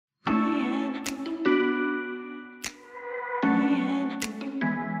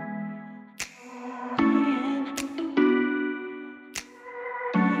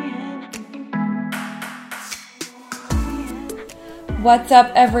What's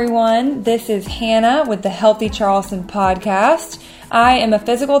up, everyone? This is Hannah with the Healthy Charleston podcast. I am a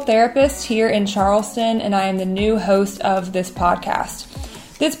physical therapist here in Charleston, and I am the new host of this podcast.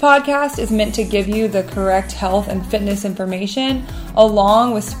 This podcast is meant to give you the correct health and fitness information,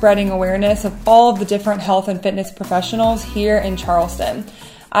 along with spreading awareness of all of the different health and fitness professionals here in Charleston.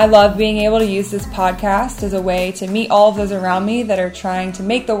 I love being able to use this podcast as a way to meet all of those around me that are trying to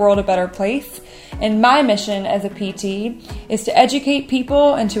make the world a better place. And my mission as a PT is to educate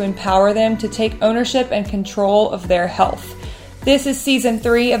people and to empower them to take ownership and control of their health. This is season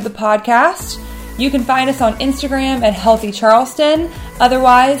 3 of the podcast. You can find us on Instagram at Healthy Charleston.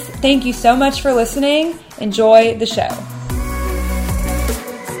 Otherwise, thank you so much for listening. Enjoy the show.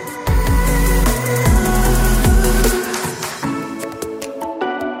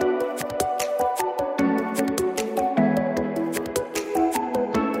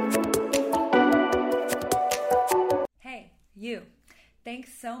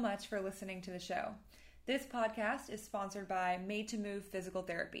 Thanks so much for listening to the show. This podcast is sponsored by Made to Move Physical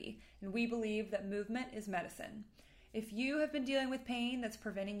Therapy, and we believe that movement is medicine. If you have been dealing with pain that's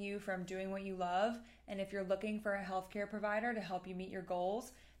preventing you from doing what you love, and if you're looking for a healthcare provider to help you meet your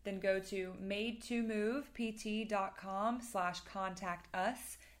goals, then go to madetomovept.com/contact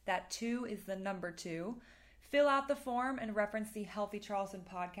us. That 2 is the number 2. Fill out the form and reference the Healthy Charleston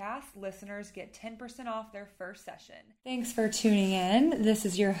podcast. Listeners get 10% off their first session. Thanks for tuning in. This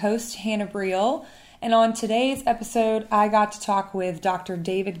is your host, Hannah Briel. And on today's episode, I got to talk with Dr.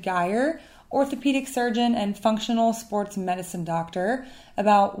 David Geyer, orthopedic surgeon and functional sports medicine doctor,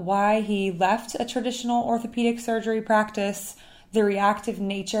 about why he left a traditional orthopedic surgery practice, the reactive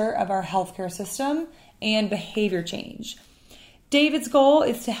nature of our healthcare system, and behavior change. David's goal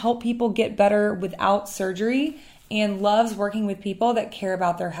is to help people get better without surgery and loves working with people that care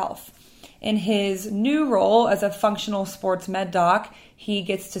about their health. In his new role as a functional sports med doc, he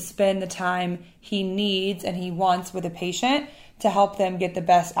gets to spend the time he needs and he wants with a patient to help them get the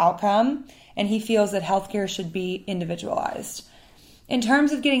best outcome, and he feels that healthcare should be individualized. In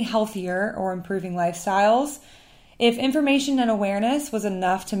terms of getting healthier or improving lifestyles, if information and awareness was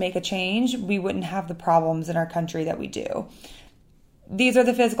enough to make a change, we wouldn't have the problems in our country that we do. These are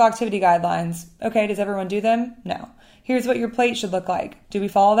the physical activity guidelines. Okay, does everyone do them? No. Here's what your plate should look like. Do we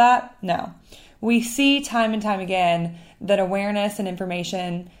follow that? No. We see time and time again that awareness and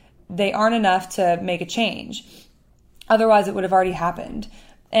information, they aren't enough to make a change. Otherwise, it would have already happened.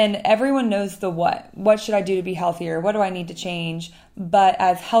 And everyone knows the what. What should I do to be healthier? What do I need to change? But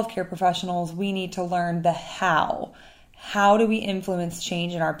as healthcare professionals, we need to learn the how. How do we influence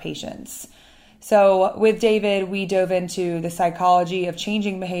change in our patients? So with David, we dove into the psychology of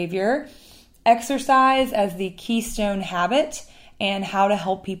changing behavior, exercise as the keystone habit, and how to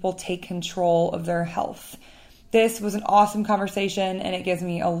help people take control of their health. This was an awesome conversation, and it gives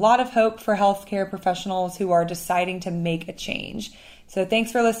me a lot of hope for healthcare professionals who are deciding to make a change. So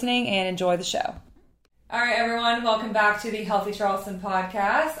thanks for listening and enjoy the show. All right, everyone, welcome back to the Healthy Charleston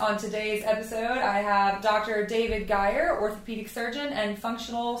podcast. On today's episode, I have Dr. David Geyer, orthopedic surgeon and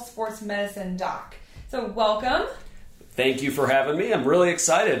functional sports medicine doc. So welcome. Thank you for having me. I'm really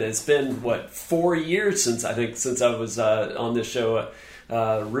excited. It's been, 4 years since I was on this show.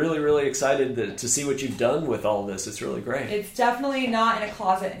 Really excited to see what you've done with all of this. It's really great. It's definitely not in a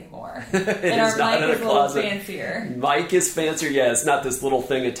closet anymore. And our mic is a little fancier. Mic is fancier. Yeah, it's not this little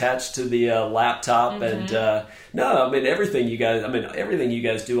thing attached to the laptop. Mm-hmm. And no, I mean everything you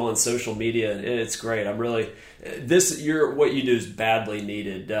guys do on social media, it's great. I'm really what you do is badly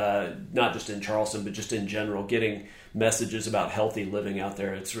needed. Not just in Charleston, but just in general, getting messages about healthy living out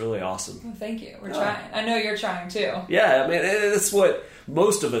there. It's really awesome. Well, thank you. We're trying. I know you're trying too. Yeah, I mean, it's what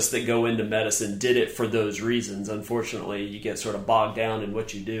most of us that go into medicine did it for those reasons. Unfortunately, you get sort of bogged down in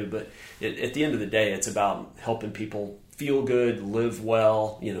what you do, but at the end of the day, it's about helping people feel good, live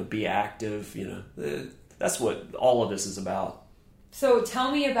well, be active. That's what all of this is about. So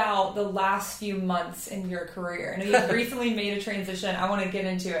tell me about the last few months in your career. I know you've recently made a transition. I want to get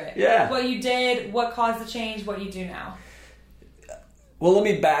into it. Yeah. What you did, what caused the change, what you do now. Well, let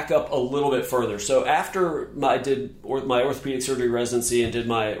me back up a little bit further. So after I did my orthopedic surgery residency and did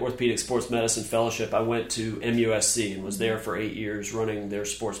my orthopedic sports medicine fellowship, I went to MUSC and was there for 8 years running their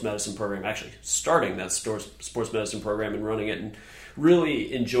sports medicine program, actually starting that sports medicine program and running it, and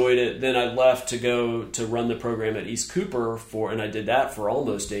really enjoyed it. Then I left to go to run the program at East Cooper and I did that for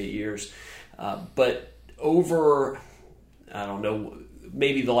almost 8 years. But over, I don't know,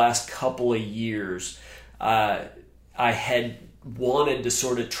 maybe the last couple of years, I had wanted to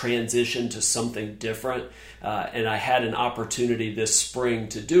sort of transition to something different, and I had an opportunity this spring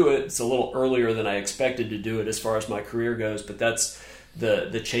to do it. It's a little earlier than I expected to do it as far as my career goes, but that's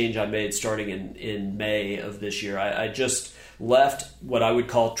the change I made starting in May of this year. I just left what I would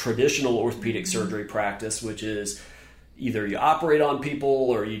call traditional orthopedic surgery practice, which is either you operate on people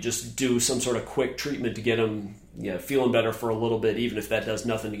or you just do some sort of quick treatment to get them feeling better for a little bit, even if that does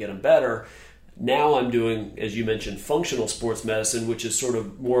nothing to get them better. Now I'm doing, as you mentioned, functional sports medicine, which is sort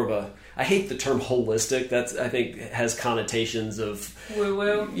of more of I hate the term holistic. That's, I think, has connotations of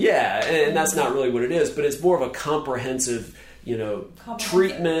woo-woo. Yeah, and that's not really what it is, but it's more of a comprehensive,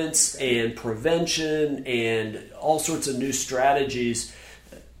 treatments and prevention and all sorts of new strategies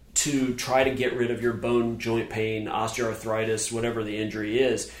to try to get rid of your bone, joint pain, osteoarthritis, whatever the injury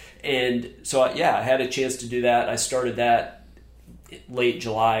is. And so, I had a chance to do that. I started that late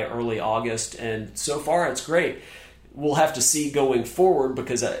July, early August, and so far it's great. We'll have to see going forward,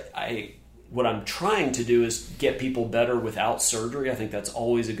 because what I'm trying to do is get people better without surgery. I think that's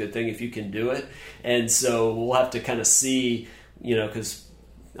always a good thing if you can do it. And so we'll have to kind of see, because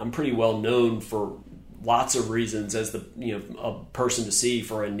I'm pretty well known for lots of reasons as a person to see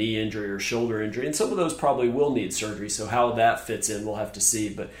for a knee injury or shoulder injury, and some of those probably will need surgery. So how that fits in, we'll have to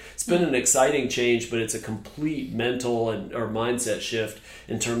see. But it's been an exciting change, but it's a complete mental or mindset shift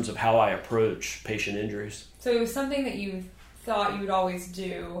in terms of how I approach patient injuries. So it was something that you thought you would always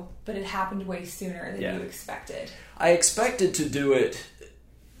do, but it happened way sooner than you expected. I expected to do it.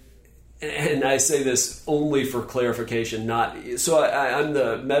 And I say this only for clarification, I'm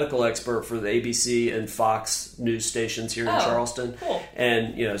the medical expert for the ABC and Fox news stations here in Charleston. Cool.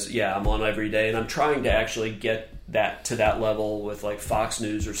 And, I'm on every day, and I'm trying to actually get that to that level with like Fox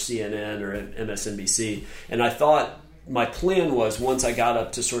News or CNN or MSNBC. And I thought my plan was, once I got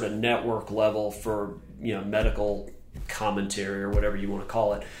up to sort of network level for, medical commentary or whatever you want to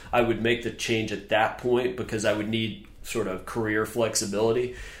call it, I would make the change at that point, because I would need sort of career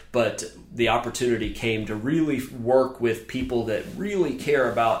flexibility. But the opportunity came to really work with people that really care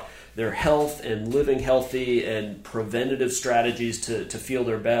about their health and living healthy and preventative strategies to feel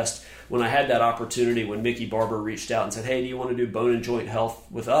their best. When I had that opportunity, when Mickey Barber reached out and said, "Hey, do you want to do bone and joint health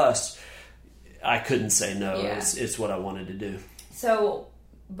with us?" I couldn't say no. Yeah. It's what I wanted to do. So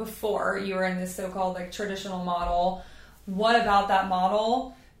before you were in this so-called traditional model, what about that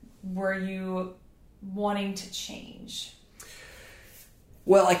model were you wanting to change?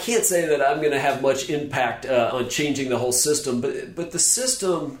 Well, I can't say that I'm going to have much impact on changing the whole system, but the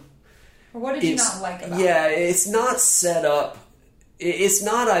system... Or what did you not like about it? Yeah, it's not set up... It's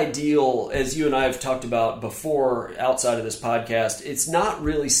not ideal, as you and I have talked about before outside of this podcast. It's not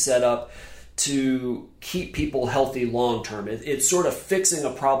really set up to keep people healthy long term. It's sort of fixing a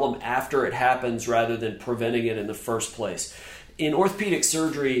problem after it happens rather than preventing it in the first place. In orthopedic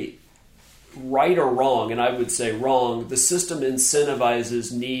surgery, right or wrong, and I would say wrong, the system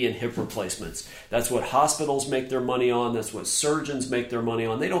incentivizes knee and hip replacements. That's what hospitals make their money on. That's what surgeons make their money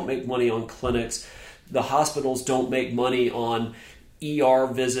on. They don't make money on clinics. The hospitals don't make money on ER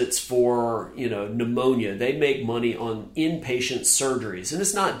visits for pneumonia. They make money on inpatient surgeries, and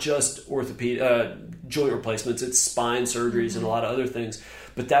it's not just orthopedic joint replacements. It's spine surgeries and a lot of other things.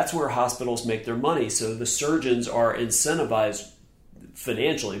 But that's where hospitals make their money. So the surgeons are incentivized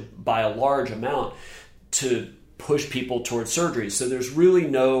financially by a large amount to push people towards surgery. So there's really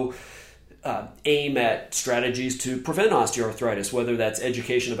no aim at strategies to prevent osteoarthritis, whether that's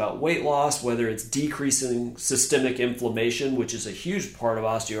education about weight loss, whether it's decreasing systemic inflammation, which is a huge part of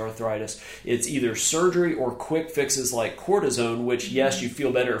osteoarthritis. It's either surgery or quick fixes like cortisone, which, yes, you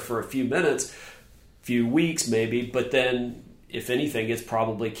feel better for a few minutes, few weeks maybe, but then if anything, it's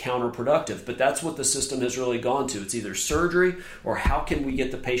probably counterproductive. But that's what the system has really gone to. It's either surgery or how can we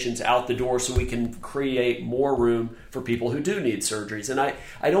get the patients out the door so we can create more room for people who do need surgeries. And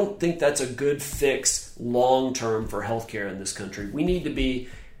I don't think that's a good fix long-term for healthcare in this country. We need to be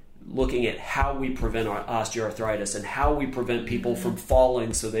looking at how we prevent osteoarthritis and how we prevent people from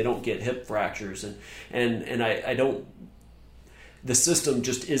falling so they don't get hip fractures. And I don't... The system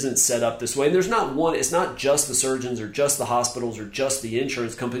just isn't set up this way. And there's not one, it's not just the surgeons or just the hospitals or just the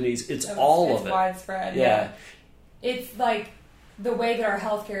insurance companies. It's all of it. It's widespread. Yeah. It's like the way that our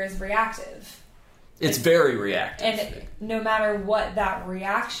healthcare is reactive. It's very reactive. And no matter what that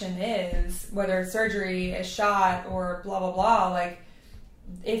reaction is, whether it's surgery, a shot, or blah, blah, blah, like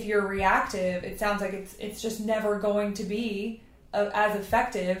if you're reactive, it sounds like it's just never going to be as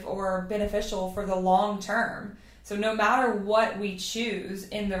effective or beneficial for the long term. So no matter what we choose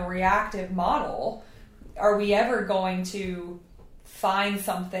in the reactive model, are we ever going to find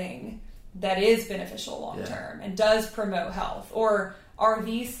something that is beneficial long term and does promote health? Or are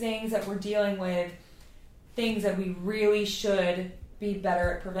these things that we're dealing with things that we really should be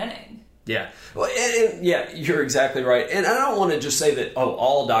better at preventing? Yeah. Well, and yeah, you're exactly right. And I don't want to just say that,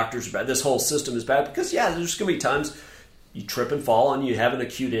 all doctors are bad. This whole system is bad, because, yeah, there's going to be times you trip and fall and you have an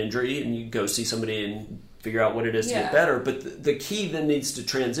acute injury and you go see somebody and figure out what it is to get better. But the key then needs to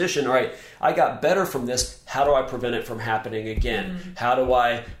transition. All right, I got better from this. How do I prevent it from happening again? Mm-hmm. How do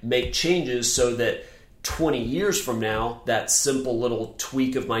I make changes so that 20 years from now, that simple little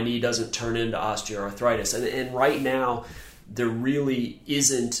tweak of my knee doesn't turn into osteoarthritis? And right now, there really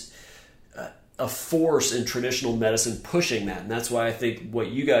isn't a force in traditional medicine pushing that. And that's why I think what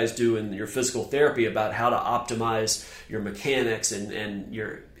you guys do in your physical therapy about how to optimize your mechanics and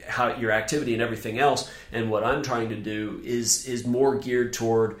your activity and everything else, and what I'm trying to do is more geared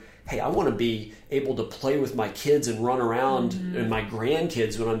toward, hey, I want to be able to play with my kids and run around and my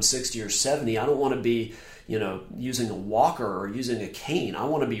grandkids when I'm 60 or 70. I don't want to be, using a walker or using a cane. I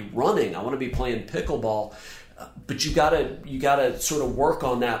want to be running. I want to be playing pickleball. But you gotta sort of work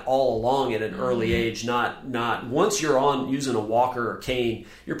on that all along at an early age. Not once you're on using a walker or cane,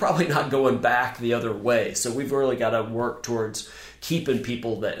 you're probably not going back the other way. So we've really got to work towards keeping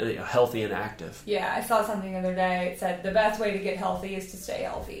people that healthy and active. Yeah, I saw something the other day. It said the best way to get healthy is to stay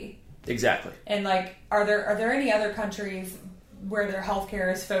healthy. Exactly. And are there any other countries where their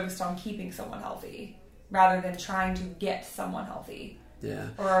healthcare is focused on keeping someone healthy rather than trying to get someone healthy? Yeah.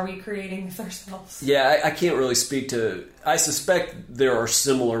 Or are we creating this ourselves? Yeah, I can't really speak to... I suspect there are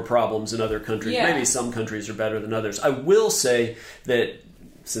similar problems in other countries. Yeah. Maybe some countries are better than others. I will say that,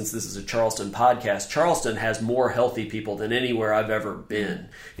 since this is a Charleston podcast, Charleston has more healthy people than anywhere I've ever been.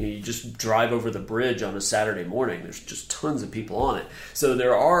 You just drive over the bridge on a Saturday morning. There's just tons of people on it. So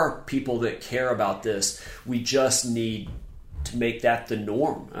there are people that care about this. We just need to make that the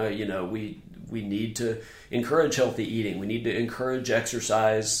norm. We need to encourage healthy eating. We need to encourage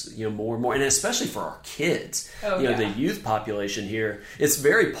exercise, more and more, and especially for our kids. The youth population here, it's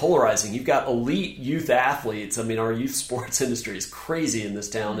very polarizing. You've got elite youth athletes. I mean, our youth sports industry is crazy in this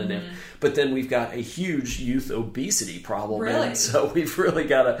town, but then we've got a huge youth obesity problem. Really? And so we've really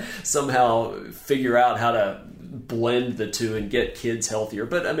got to somehow figure out how to blend the two and get kids healthier.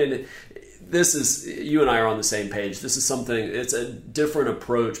 But I mean, this is, you and I are on the same page. This is something, it's a different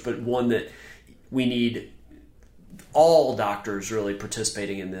approach, but one that we need all doctors really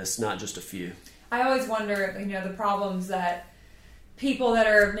participating in this, not just a few. I always wonder, the problems that people that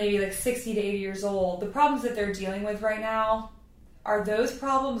are maybe 60 to 80 years old, the problems that they're dealing with right now, are those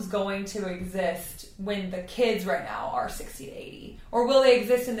problems going to exist when the kids right now are 60 to 80? Or will they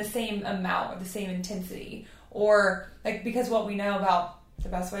exist in the same amount or the same intensity? Or, because what we know about the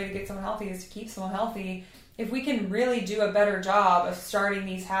best way to get someone healthy is to keep someone healthy. If we can really do a better job of starting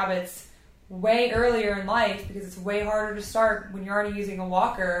these habits way earlier in life, because it's way harder to start when you're already using a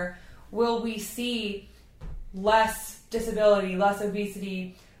walker, will we see less disability, less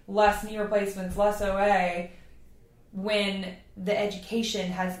obesity, less knee replacements, less OA, when the education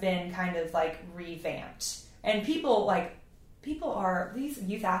has been kind of revamped? And these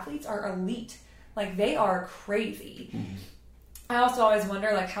youth athletes are elite. They are crazy. Mm-hmm. I also always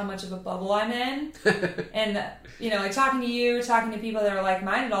wonder how much of a bubble I'm in. And talking to you, talking to people that are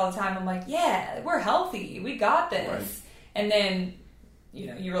like-minded all the time, I'm like, yeah, we're healthy, we got this. Right. And then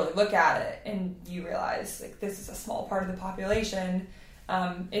you really look at it and you realize this is a small part of the population.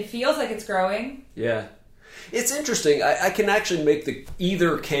 It feels like it's growing. Yeah. It's interesting. I can actually make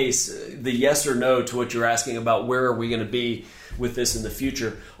either case, the yes or no to what you're asking about where are we going to be with this in the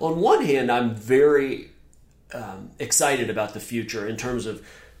future. On one hand, I'm very excited about the future in terms of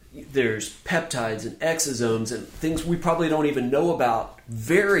there's peptides and exosomes and things we probably don't even know about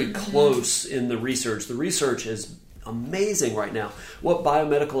very close in the research. The research is amazing right now. What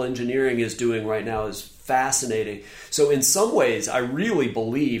biomedical engineering is doing right now is fascinating. So in some ways, I really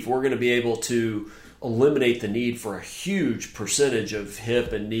believe we're going to be able to eliminate the need for a huge percentage of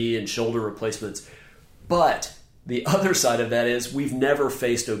hip and knee and shoulder replacements. But the other side of that is we've never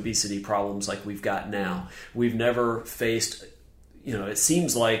faced obesity problems like we've got now. We've never faced, it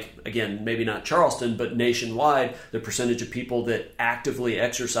seems like, again, maybe not Charleston, but nationwide, the percentage of people that actively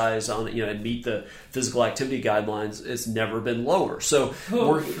exercise on, and meet the physical activity guidelines has never been lower. So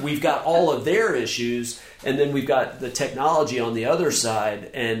we've got all of their issues, and then we've got the technology on the other side.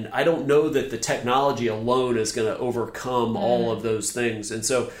 And I don't know that the technology alone is going to overcome all of those things. And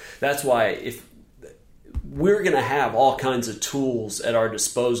so that's why if we're going to have all kinds of tools at our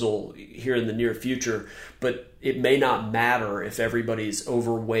disposal here in the near future, but it may not matter if everybody's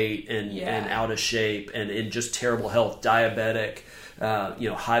overweight and out of shape and in just terrible health, diabetic,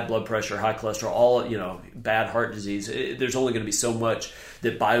 high blood pressure, high cholesterol, all, bad heart disease. There's only going to be so much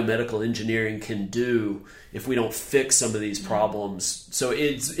that biomedical engineering can do if we don't fix some of these problems. So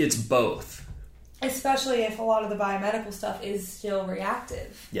it's both. Especially if a lot of the biomedical stuff is still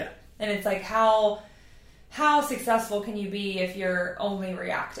reactive. Yeah. And it's like, how successful can you be if you're only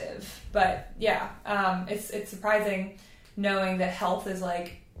reactive? But yeah, it's surprising knowing that health is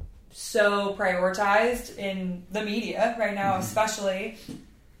like so prioritized in the media right now, especially,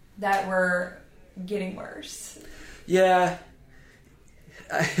 that we're getting worse. Yeah.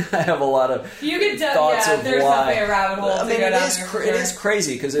 I have a lot of thoughts of there's why. definitely a rabbit hole to go down. It is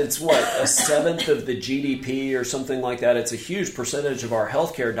crazy because it's a seventh of the GDP or something like that. It's a huge percentage of our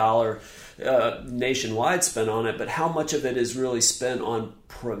healthcare dollar nationwide spent on it, but how much of it is really spent on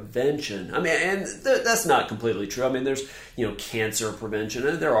prevention? I mean, and that's not completely true. I mean, there's, cancer prevention,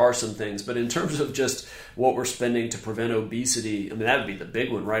 and there are some things, but in terms of just what we're spending to prevent obesity, I mean, that would be the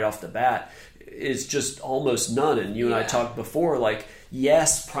big one right off the bat, is just almost none. And you and I talked before, like,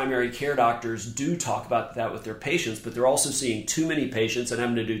 yes, primary care doctors do talk about that with their patients, but they're also seeing too many patients and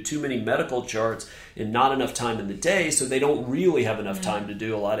having to do too many medical charts and not enough time in the day, so they don't really have enough time to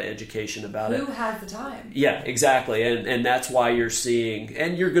do a lot of education about it. Who has the time? Yeah, exactly. And that's why you're seeing,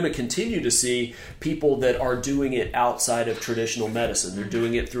 and you're going to continue to see people that are doing it outside of traditional medicine. They're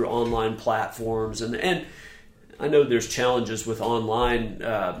doing it through online platforms. And I know there's challenges with online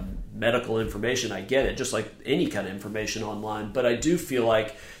medical information. I get it, just like any kind of information online. But I do feel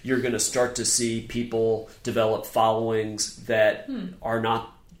like you're going to start to see people develop followings that are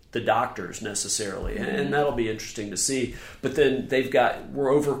not the doctors necessarily. And that'll be interesting to see. But then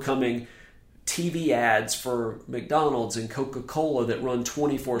we're overcoming TV ads for McDonald's and Coca-Cola that run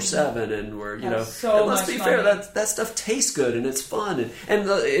 24/7, and we're, so let's be fair, that stuff tastes good and it's fun,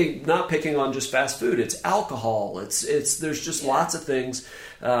 and not picking on just fast food. It's alcohol. There's just lots of things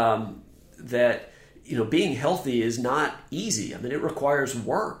that, being healthy is not easy. I mean, it requires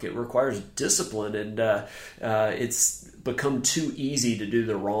work. It requires discipline, and it's become too easy to do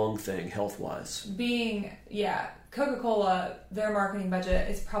the wrong thing health-wise. Coca-Cola, their marketing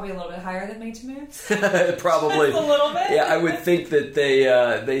budget is probably a little bit higher than Made to Move. Probably. Just a little bit. Yeah, I would think that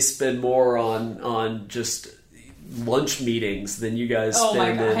they spend more on just lunch meetings than you guys spend. Oh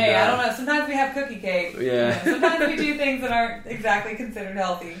my God. Hey, I don't know. Sometimes we have cookie cake. Yeah. Sometimes we do things that aren't exactly considered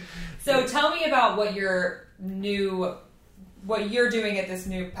healthy. So tell me about what you're doing at this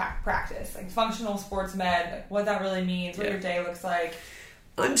new practice, like functional sports med, like what that really means, what your day looks like.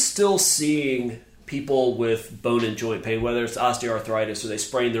 I'm still seeing people with bone and joint pain, whether it's osteoarthritis or they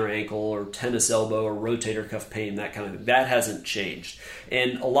sprain their ankle or tennis elbow or rotator cuff pain, that kind of thing. That hasn't changed.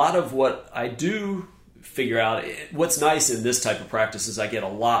 And a lot of what I do figure out, what's nice in this type of practice is I get a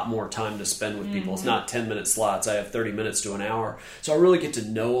lot more time to spend with people. It's not 10-minute slots. I have 30 minutes to an hour. So I really get to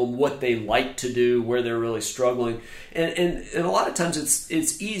know them, what they like to do, where they're really struggling. And a lot of times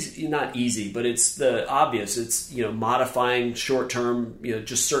it's easy, not easy, but it's the obvious. It's, modifying short-term,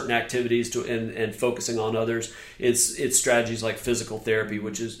 just certain activities and focusing on others. It's strategies like physical therapy,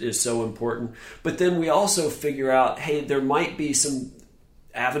 which is so important. But then we also figure out, hey, there might be some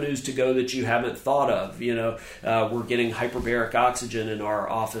avenues to go that you haven't thought of. We're getting hyperbaric oxygen in our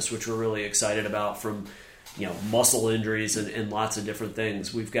office, which we're really excited about, from muscle injuries and lots of different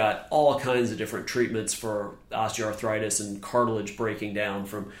things. We've got all kinds of different treatments for osteoarthritis and cartilage breaking down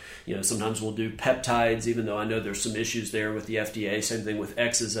from, sometimes we'll do peptides, even though I know there's some issues there with the FDA. Same thing with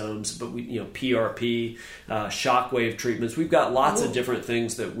exosomes, but we, PRP, shockwave treatments. We've got lots of different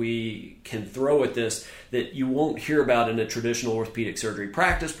things that we can throw at this that you won't hear about in a traditional orthopedic surgery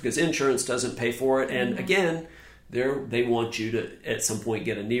practice because insurance doesn't pay for it. And again, they want you to at some point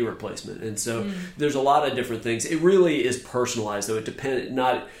get a knee replacement, and so there's a lot of different things. It really is personalized, though.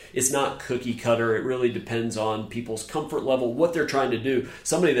 It's not cookie cutter. It really depends on people's comfort level, what they're trying to do.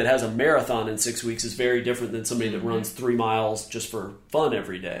 Somebody that has a marathon in 6 weeks is very different than somebody that runs 3 miles just for fun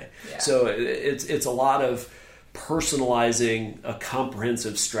every day. Yeah. So it's a lot of personalizing a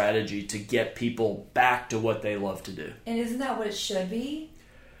comprehensive strategy to get people back to what they love to do. And isn't that what it should be?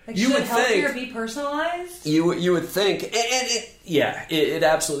 Like, you should would healthcare think, be personalized? You would think, and it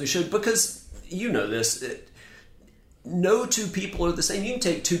absolutely should, because this. No two people are the same. You can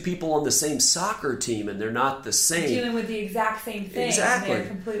take two people on the same soccer team and they're not the same. They're dealing with the exact same thing. Exactly. And they're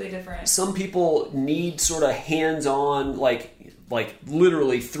completely different. Some people need sort of hands-on, like like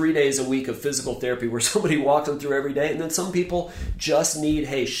literally 3 days a week of physical therapy where somebody walks them through every day. And then some people just need,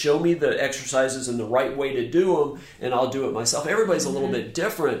 hey, show me the exercises and the right way to do them, and I'll do it myself. Everybody's a little bit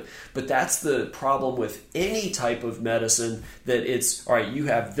different, but that's the problem with any type of medicine, that it's, all right, you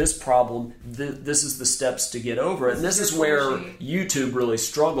have this problem, this is the steps to get over it. And this is where YouTube really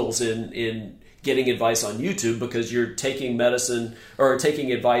struggles in getting advice on YouTube, because you're taking medicine or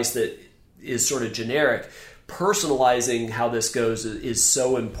taking advice that is sort of generic. Personalizing how this goes is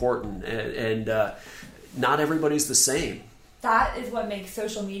so important, and not everybody's the same. That is what makes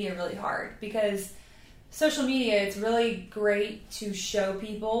social media really hard, because social media, it's really great to show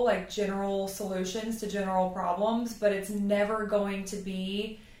people like general solutions to general problems, but it's never going to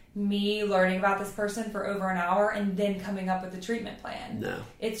be me learning about this person for over an hour and then coming up with a treatment plan. No.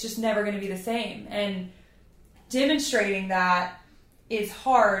 It's just never going to be the same. And demonstrating that is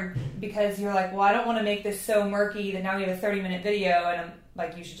hard, because you're like, well, I don't want to make this so murky that now we have a 30-minute video and I'm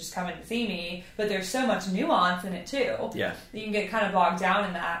like, you should just come in and see me. But there's so much nuance in it too. Yeah. You can get kind of bogged down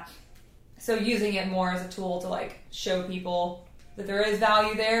in that. So using it more as a tool to like show people that there is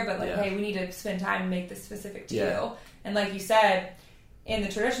value there, but like, hey, we need to spend time to make this specific to you. And like you said, in the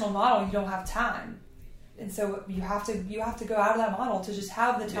traditional model, you don't have time. And so you have to go out of that model to just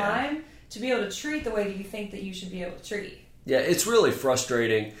have the time to be able to treat the way that you think that you should be able to treat. Yeah, it's really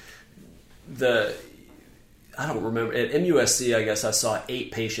frustrating. I don't remember. At MUSC, I guess I saw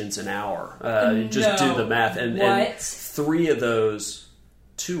 8 patients an hour. Just do the math. And 3 of those,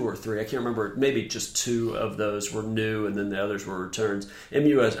 2 or 3, I can't remember, maybe just 2 of those were new, and then the others were returns.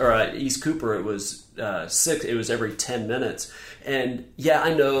 East Cooper, it was 6. It was every 10 minutes. And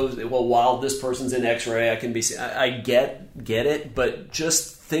I know, well, while this person's in X-ray, I can be. I get it, but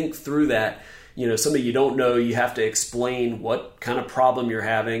just think through that. Somebody you don't know, you have to explain what kind of problem you're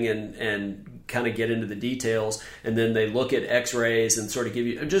having and kind of get into the details. And then they look at X-rays and sort of give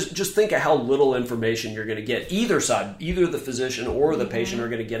you, just think of how little information you're going to get. Either side, either the physician or the patient are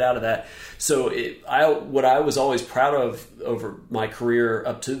going to get out of that. So what I was always proud of over my career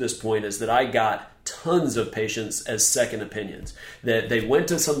up to this point is that I got tons of patients as second opinions. That they went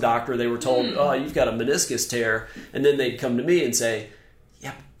to some doctor, they were told, oh, you've got a meniscus tear. And then they'd come to me and say,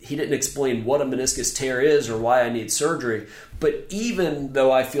 he didn't explain what a meniscus tear is or why I need surgery. But even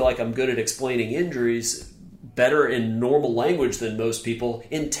though I feel like I'm good at explaining injuries, better in normal language than most people,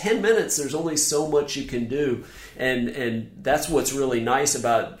 in 10 minutes there's only so much you can do. And that's what's really nice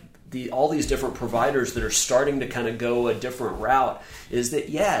about all these different providers that are starting to kind of go a different route, is that,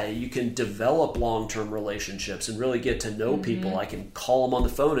 you can develop long-term relationships and really get to know people. I can call them on the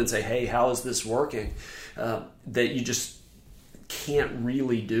phone and say, hey, how is this working? That you just can't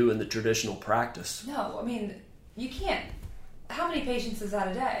really do in the traditional practice. No, I mean, you can't. How many patients is that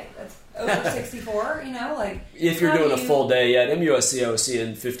a day? That's over 64, if you're doing a full day, at MUSC I was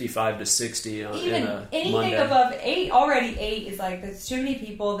seeing 55 to 60 on anything Monday. Above 8, already 8 is like, there's too many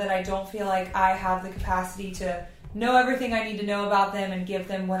people that I don't feel like I have the capacity to know everything I need to know about them and give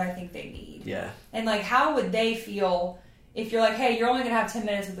them what I think they need. Yeah. And like, how would they feel if you're like, hey, you're only going to have 10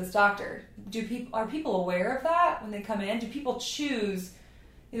 minutes with this doctor? Are people aware of that when they come in? Do people choose?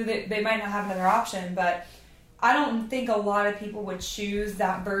 They might not have another option, but I don't think a lot of people would choose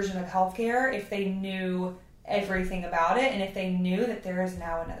that version of healthcare if they knew everything about it and if they knew that there is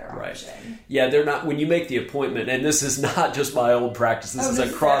now another option. Right. Yeah, they're not. When you make the appointment, and this is not just my old practice, this is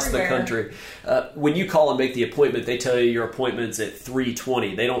across the country. When you call and make the appointment, they tell you your appointment's at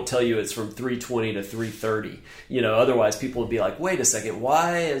 3:20. They don't tell you it's from 3:20 to 3:30. Otherwise people would be like, wait a second,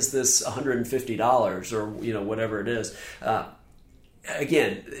 why is this $150 or whatever it is?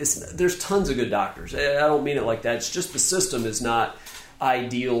 Again, there's tons of good doctors. I don't mean it like that. It's just the system is not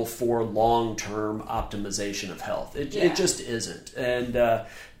ideal for long-term optimization of health. It just isn't. And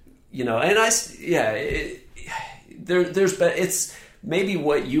it's maybe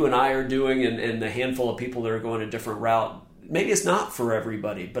what you and I are doing, and the handful of people that are going a different route. Maybe it's not for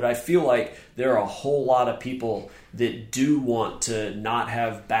everybody, but I feel like there are a whole lot of people that do want to not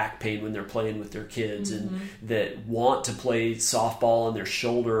have back pain when they're playing with their kids, and that want to play softball and their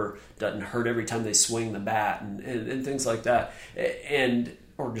shoulder doesn't hurt every time they swing the bat, and things like that,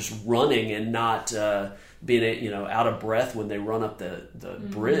 or just running and not being out of breath when they run up the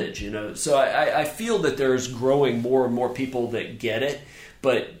bridge. So I feel that there's growing more and more people that get it.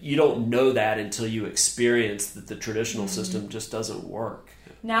 But you don't know that until you experience that the traditional system just doesn't work.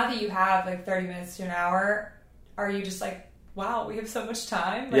 Now that you have like 30 minutes to an hour, are you just like, wow, we have so much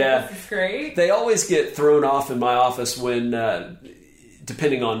time? This is great. They always get thrown off in my office when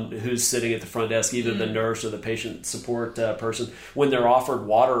depending on who's sitting at the front desk, either the nurse or the patient support person, when they're offered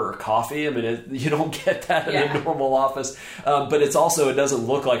water or coffee. I mean, you don't get that in a normal office. But it doesn't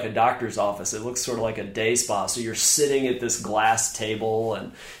look like a doctor's office. It looks sort of like a day spa. So you're sitting at this glass table,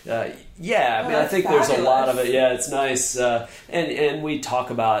 and I think fabulous. There's a lot of it. Yeah, it's nice. And we talk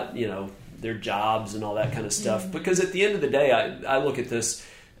about, their jobs and all that kind of stuff. Because at the end of the day, I look at this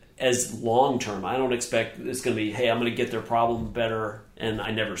as long-term. I don't expect it's going to be, hey, I'm going to get their problem better and I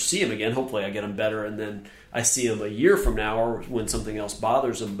never see them again. Hopefully I get them better and then I see them a year from now or when something else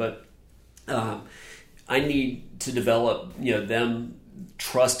bothers them. But I need to develop, them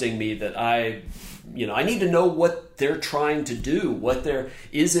trusting me that I need to know what they're trying to do.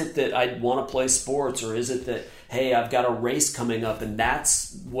 Is it that I want to play sports, or is it that, hey, I've got a race coming up and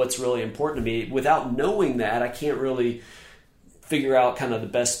that's what's really important to me? Without knowing that, I can't really figure out kind of the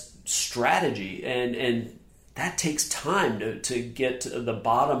best strategy, and that takes time to get to the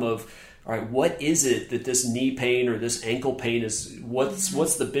bottom of, all right, what is it that this knee pain or this ankle pain is?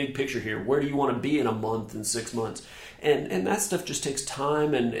 What's the big picture here? Where do you want to be in a month and 6 months? And that stuff just takes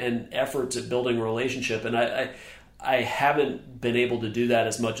time and efforts at building a relationship. And I haven't been able to do that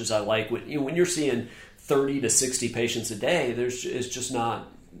as much as I like. When you're seeing 30 to 60 patients a day, it's just not,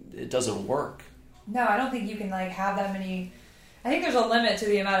 it doesn't work. No, I don't think you can have that many. I think there's a limit to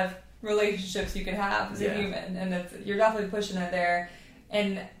the amount of relationships you can have as a human, and you're definitely pushing it there.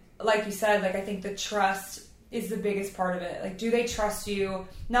 And like you said, I think the trust is the biggest part of it. Do they trust you?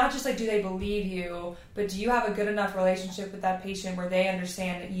 Not just do they believe you, but do you have a good enough relationship with that patient where they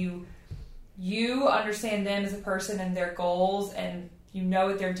understand that you understand them as a person and their goals, and you know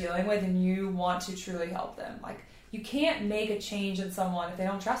what they're dealing with, and you want to truly help them. You can't make a change in someone if they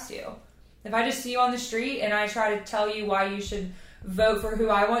don't trust you. If I just see you on the street and I try to tell you why you should vote for who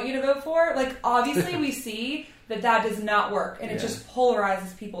I want you to vote for, obviously we see that does not work, and it just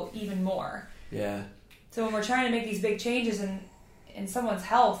polarizes people even more. Yeah. So when we're trying to make these big changes in someone's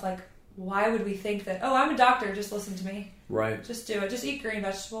health, why would we think that, oh, I'm a doctor, just listen to me. Right. Just do it. Just eat green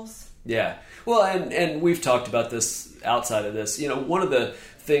vegetables. Yeah. Well, and we've talked about this outside of this. One of the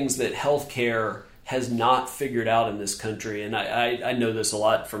things that healthcare has not figured out in this country, and I know this a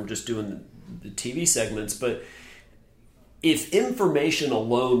lot from just doing the TV segments, but if information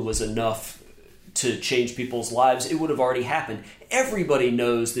alone was enough to change people's lives, it would have already happened. Everybody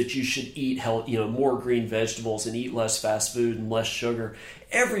knows that you should eat more green vegetables and eat less fast food and less sugar.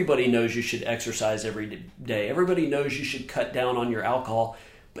 Everybody knows you should exercise every day. Everybody knows you should cut down on your alcohol,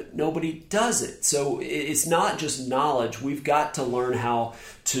 but nobody does it. So it's not just knowledge. We've got to learn how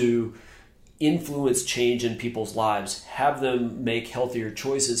to influence change in people's lives, have them make healthier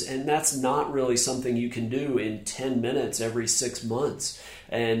choices, and that's not really something you can do in 10 minutes every 6 months.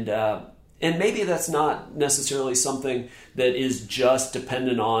 And maybe that's not necessarily something that is just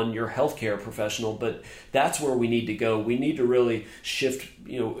dependent on your healthcare professional, but that's where we need to go. We need to really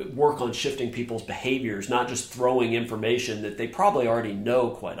work on shifting people's behaviors, not just throwing information that they probably already know,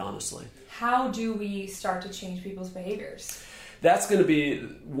 quite honestly. How do we start to change people's behaviors? That's going to be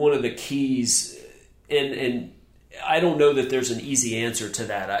one of the keys, and I don't know that there's an easy answer to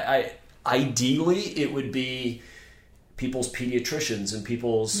that. Ideally, it would be people's pediatricians and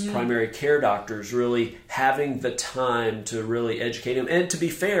people's primary care doctors really having the time to really educate them. And to be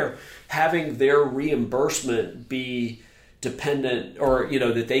fair, having their reimbursement be dependent, or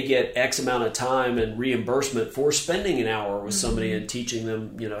that they get X amount of time and reimbursement for spending an hour with somebody and teaching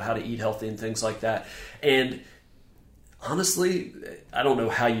them how to eat healthy and things like that. And honestly, I don't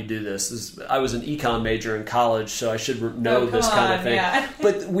know how you do this. I was an econ major in college, so I should know this kind of thing. Yeah.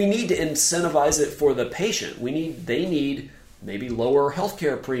 But we need to incentivize it for the patient. They need maybe lower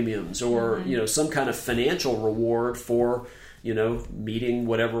healthcare premiums, or some kind of financial reward for meeting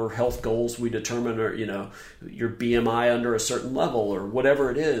whatever health goals we determine, or your BMI under a certain level, or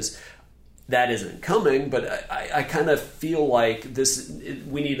whatever it is. That isn't coming, but I kind of feel like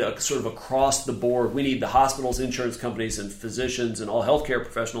we need a sort of across the board. We need the hospitals, insurance companies, and physicians and all healthcare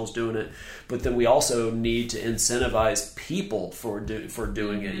professionals doing it. But then we also need to incentivize people for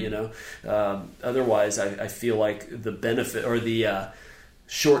doing it. Otherwise, I feel like the benefit, or the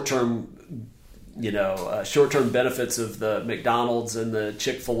short-term benefits of the McDonald's and the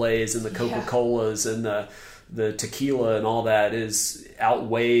Chick-fil-A's and the Coca-Colas and the tequila and all that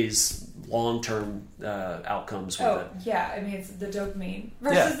outweighs long-term outcomes with it. Yeah. I mean, it's the dopamine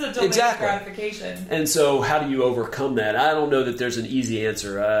versus the dopamine gratification. And so how do you overcome that? I don't know that there's an easy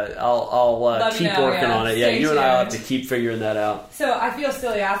answer. I'll keep working on it. Stay you tuned. And I will have to keep figuring that out. So I feel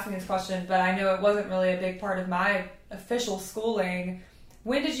silly asking this question, but I know it wasn't really a big part of my official schooling.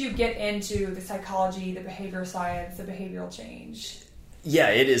 When did you get into the psychology, the behavioral science, the behavioral change? Yeah,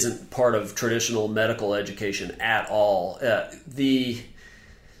 it isn't part of traditional medical education at all.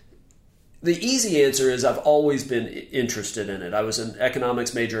 The easy answer is I've always been interested in it. I was an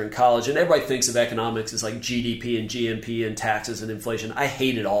economics major in college, and everybody thinks of economics as like GDP and GNP and taxes and inflation. I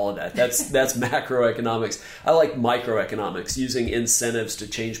hated all of that. That's macroeconomics. I like microeconomics, using incentives to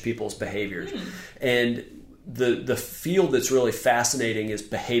change people's behaviors. And the field that's really fascinating is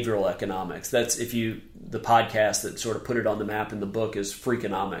behavioral economics. That's the podcast that sort of put it on the map in the book is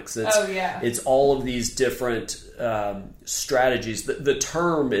Freakonomics. It's all of these different strategies. The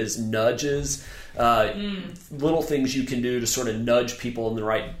term is nudges, little things you can do to sort of nudge people in the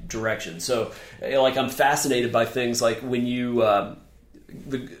right direction. So, like, I'm fascinated by things like when you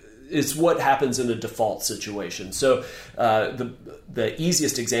it's what happens in a default situation. So, the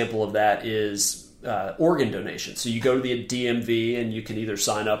easiest example of that is organ donation. So you go to the DMV and you can either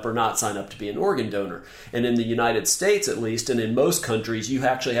sign up or not sign up to be an organ donor. And in the United States, at least, and in most countries, you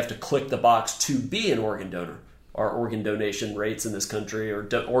actually have to click the box to be an organ donor. Our organ donation rates in this country, or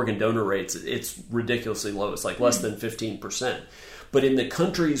organ donor rates, it's ridiculously low. It's like less than 15%. But in the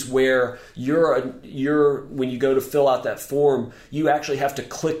countries where you're when you go to fill out that form, you actually have to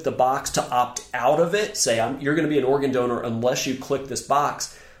click the box to opt out of it. Say, you're going to be an organ donor unless you click this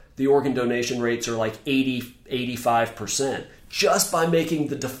box. The organ donation rates are like 80, 85%. Just by making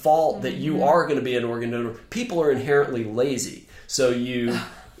the default that you are going to be an organ donor. People are inherently lazy. So you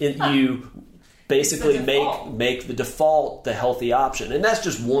basically make the default the healthy option. And that's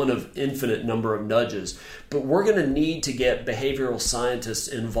just one of infinite number of nudges. But we're going to need to get behavioral scientists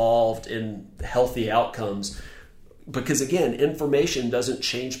involved in healthy outcomes. Because, again, information doesn't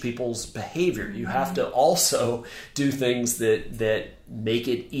change people's behavior. You have to also do things that make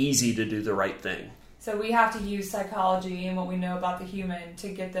it easy to do the right thing. So we have to use psychology and what we know about the human to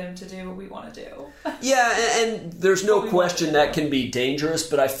get them to do what we want to do. Yeah, and there's no question that can be dangerous,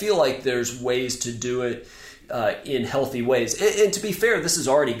 but I feel like there's ways to do it in healthy ways. And to be fair, this is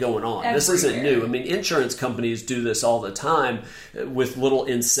already going on. Everywhere. This isn't new. I mean, insurance companies do this all the time with little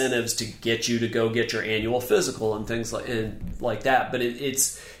incentives to get you to go get your annual physical and things like that. But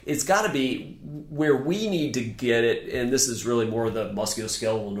it's got to be where we need to get it, and this is really more the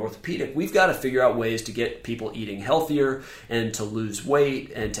musculoskeletal and orthopedic. We've got to figure out ways to get people eating healthier and to lose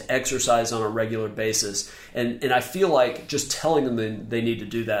weight and to exercise on a regular basis. And I feel like just telling them they need to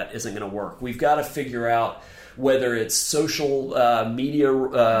do that isn't going to work. We've got to figure out whether it's social media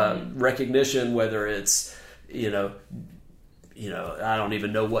recognition, whether it's, I don't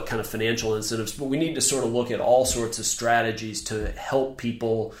even know what kind of financial incentives, but we need to sort of look at all sorts of strategies to help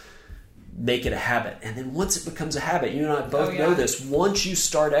people make it a habit. And then once it becomes a habit, you and I both know this, once you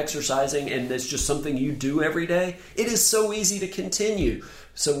start exercising and it's just something you do every day, it is so easy to continue.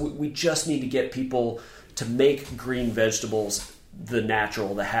 So we just need to get people to make green vegetables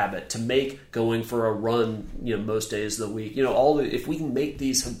the habit, to make going for a run, most days of the week, if we can make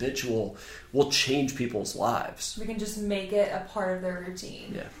these habitual, we'll change people's lives. We can just make it a part of their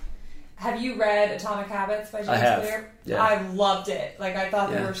routine. Yeah. Have you read Atomic Habits by James Clear? Yeah. I loved it. Like, I thought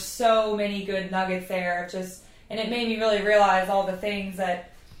there were so many good nuggets there. And it made me really realize all the things that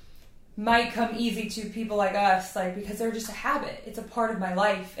might come easy to people like us, because they're just a habit. It's a part of my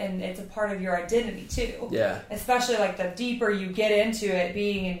life, and it's a part of your identity too. Yeah. Especially the deeper you get into it,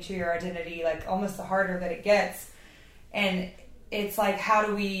 being into your identity, almost the harder that it gets. And it's how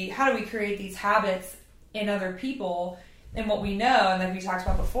do we create these habits in other people? And what we know, and like we talked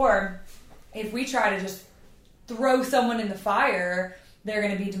about before, if we try to just throw someone in the fire, they're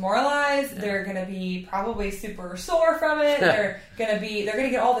going to be demoralized. Yeah. They're going to be probably super sore from it. They're going to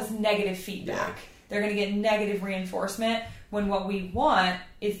get all this negative feedback. Yeah. They're going to get negative reinforcement, when what we want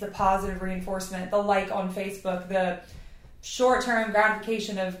is the positive reinforcement, the like on Facebook, the short-term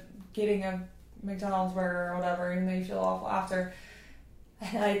gratification of getting a McDonald's burger or whatever, even though you feel awful after.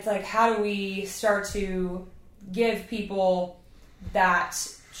 And it's how do we start to give people that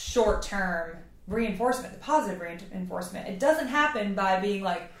short-term reinforcement, the positive reinforcement? It doesn't happen by being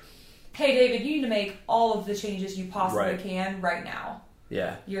hey, David, you need to make all of the changes you possibly can right now.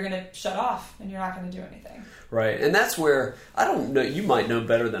 Yeah. You're going to shut off and you're not going to do anything. Right. And that's where, I don't know, you might know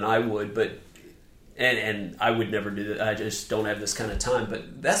better than I would, but and I would never do that. I just don't have this kind of time.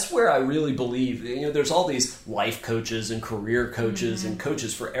 But that's where I really believe, there's all these life coaches and career coaches and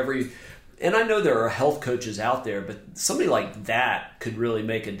coaches for every... And I know there are health coaches out there, but somebody like that could really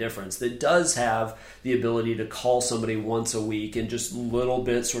make a difference, that does have the ability to call somebody once a week and just a little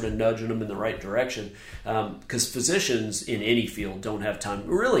bit sort of nudging them in the right direction. Because physicians in any field don't have time.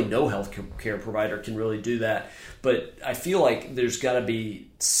 Really, no health care provider can really do that. But I feel like there's got to be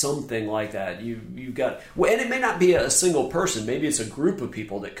something like that. You've got, well, and it may not be a single person. Maybe it's a group of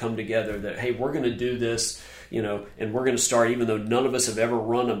people that come together that, hey, we're going to do this, and we're going to start, even though none of us have ever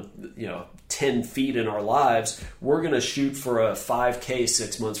run 10 feet in our lives, we're going to shoot for a 5K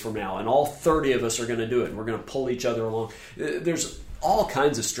 6 months from now, and all 30 of us are going to do it. And we're going to pull each other along. There's all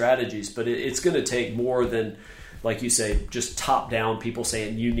kinds of strategies, but it's going to take more than, like you say, just top down people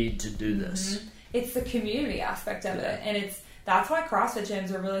saying you need to do this. Mm-hmm. It's the community aspect of it, and that's why CrossFit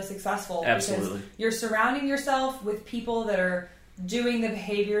gyms are really successful. Absolutely. Because you're surrounding yourself with people that are doing the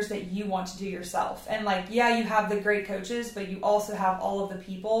behaviors that you want to do yourself. And you have the great coaches, but you also have all of the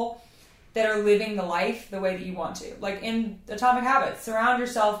people that are living the life the way that you want to. Like in Atomic Habits, surround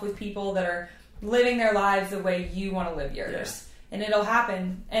yourself with people that are living their lives the way you want to live yours. Yeah. And it'll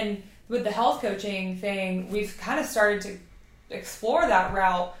happen. And with the health coaching thing, we've kind of started to explore that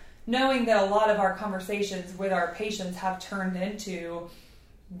route, knowing that a lot of our conversations with our patients have turned into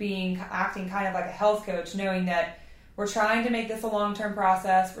acting kind of like a health coach, knowing that we're trying to make this a long-term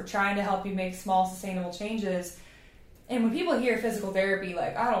process. We're trying to help you make small, sustainable changes. And when people hear physical therapy,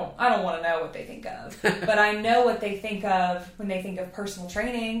 I don't want to know what they think of, but I know what they think of when they think of personal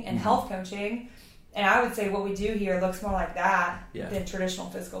training and health coaching. And I would say what we do here looks more like that than traditional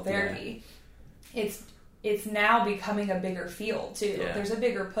physical therapy. Yeah. It's now becoming a bigger field too. Yeah. There's a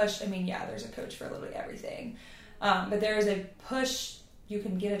bigger push. There's a coach for literally everything. But there is a push. You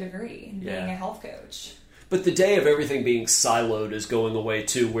can get a degree in being a health coach. But the day of everything being siloed is going away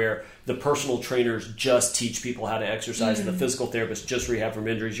too, where the personal trainers just teach people how to exercise and the physical therapists just rehab from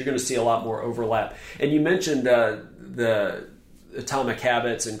injuries. You're going to see a lot more overlap. And you mentioned the Atomic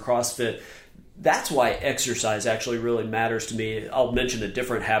Habits and CrossFit. That's why exercise actually really matters to me. I'll mention a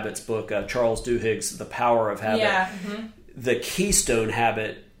different habits book, Charles Duhigg's The Power of Habit. Yeah. Mm-hmm. The keystone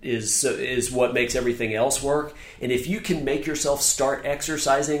habit is what makes everything else work. And if you can make yourself start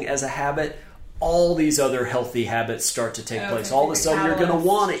exercising as a habit, all these other healthy habits start to take place. All of a sudden, you're going to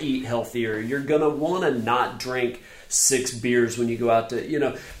want to eat healthier. You're going to want to not drink 6 beers when you go out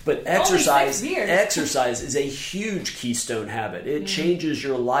to, but exercise is a huge keystone habit. It changes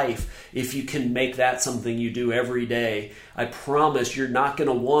your life if you can make that something you do every day. I promise you're not going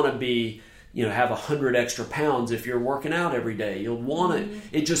to want to be, have 100 extra pounds if you're working out every day. You'll want it.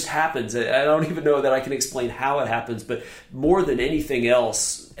 It just happens. I don't even know that I can explain how it happens, but more than anything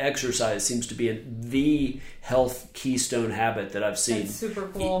else, exercise seems to be the health keystone habit that I've seen. That's super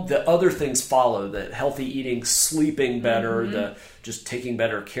cool. The other things follow, the healthy eating, sleeping better, the just taking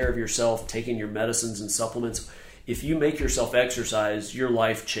better care of yourself, taking your medicines and supplements. If you make yourself exercise, your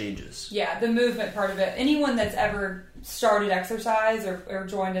life changes. Yeah, the movement part of it. Anyone that's ever started exercise or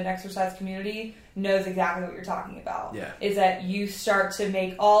joined an exercise community knows exactly what you're talking about. Yeah. Is that you start to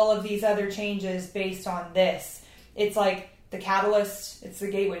make all of these other changes based on this. It's like the catalyst, it's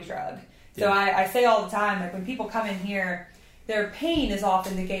the gateway drug. So I say all the time, when people come in here, their pain is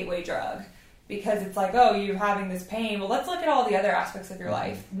often the gateway drug. Because it's you're having this pain. Well, let's look at all the other aspects of your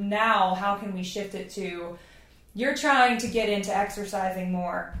life. Now, how can we shift it to... You're trying to get into exercising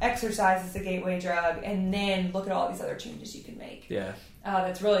more. Exercise is the gateway drug, and then look at all these other changes you can make. Yeah.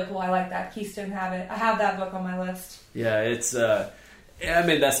 That's really cool. I like that. Keystone Habit. I have that book on my list. Yeah, it's...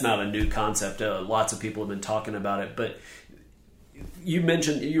 that's not a new concept. Lots of people have been talking about it, but you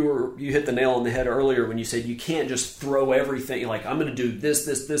mentioned... You hit the nail on the head earlier when you said you can't just throw everything... I'm going to do this,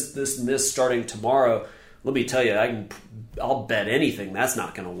 and this starting tomorrow. Let me tell you, I'll bet anything that's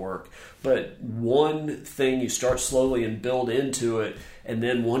not going to work. But one thing, you start slowly and build into it, and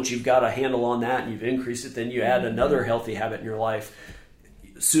then once you've got a handle on that and you've increased it, then you add another healthy habit in your life.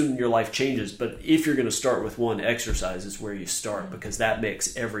 Soon your life changes. But if you're going to start with one, exercise is where you start, because that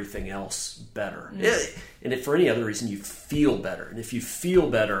makes everything else better. And if for any other reason, you feel better. And if you feel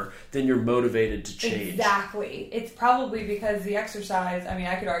better, then you're motivated to change. Exactly. It's probably because the exercise,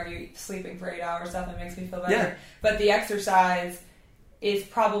 I could argue sleeping for 8 hours definitely makes me feel better. Yeah. But the exercise is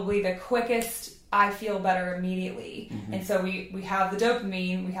probably the quickest I feel better immediately. And so we have the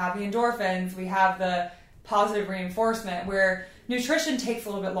dopamine, we have the endorphins, we have the positive reinforcement, where nutrition takes a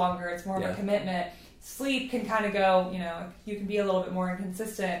little bit longer. It's more of a commitment. Sleep can kind of go, you can be a little bit more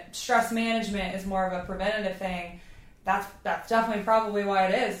inconsistent. Stress management is more of a preventative thing. That's definitely probably why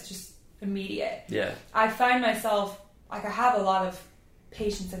it is. It's just immediate. Yeah. I find myself, I have a lot of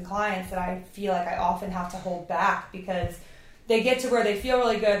patients and clients that I feel like I often have to hold back because they get to where they feel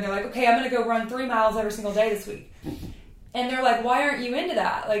really good and they're like, okay, I'm going to go run 3 miles every single day this week. And they're like, why aren't you into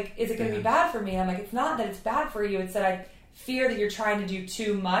that? Is it going to be bad for me? I'm like, it's not that it's bad for you. It's that I fear that you're trying to do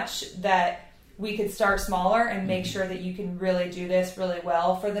too much, that we could start smaller and make sure that you can really do this really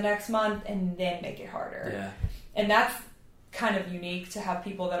well for the next month and then make it harder. Yeah. And that's kind of unique to have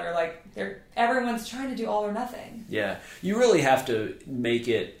people that are like, everyone's trying to do all or nothing. Yeah. You really have to make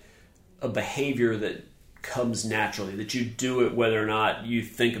it a behavior that comes naturally, that you do it whether or not you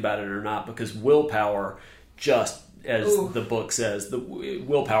think about it or not, because willpower, just as the book says, the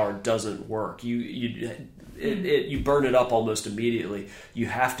willpower doesn't work. You burn it up almost immediately. You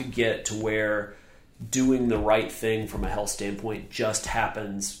have to get to where doing the right thing from a health standpoint just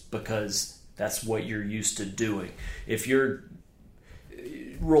happens because that's what you're used to doing. If you're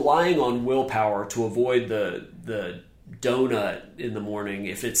relying on willpower to avoid the donut in the morning,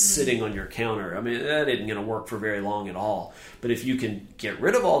 if it's sitting on your counter, I mean, that isn't going to work for very long at all. But if you can get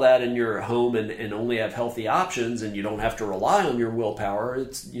rid of all that in your home and only have healthy options, and you don't have to rely on your willpower,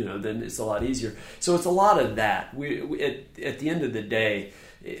 it's, then it's a lot easier. So it's a lot of that. We at the end of the day,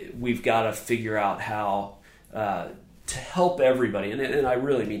 we've got to figure out how to help everybody, and I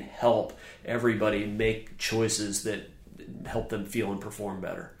really mean help everybody make choices that help them feel and perform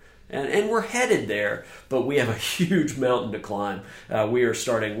better. And we're headed there, but we have a huge mountain to climb. We are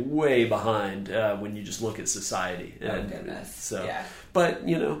starting way behind when you just look at society. Oh, goodness. So, yeah. But,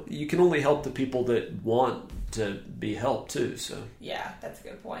 you can only help the people that want to be helped, too. So yeah, that's a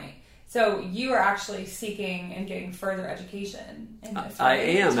good point. So you are actually seeking and getting further education in this. I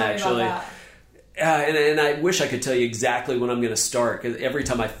am, actually. And I wish I could tell you exactly when I'm going to start, because every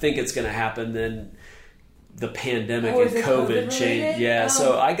time I think it's going to happen, then the pandemic and COVID changed. Yeah,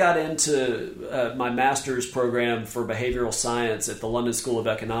 so I got into my master's program for behavioral science at the London School of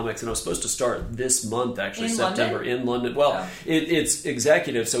Economics, and I was supposed to start this month, actually, September, in London. Well, it's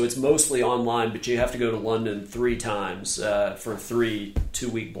executive, so it's mostly online, but you have to go to London 3 times for 3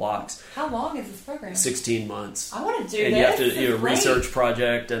 2-week blocks. How long is this program? 16 months. I want to do and this. You have to do a research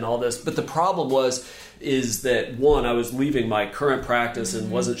project and all this. But the problem is that, one, I was leaving my current practice and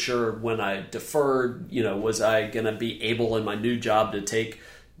wasn't sure when I deferred, was I going to be able in my new job to take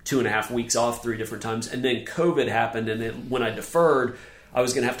 2.5 weeks off 3 different times. And then COVID happened, and when I deferred, I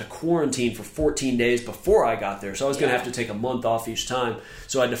was going to have to quarantine for 14 days before I got there. So I was going to have to take a month off each time.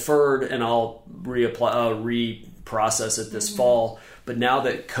 So I deferred, and I'll reprocess it this fall. But now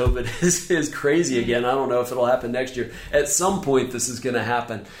that COVID is crazy again, I don't know if it'll happen next year. At some point, this is going to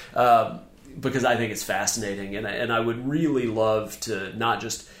happen. Because I think it's fascinating, and I would really love to not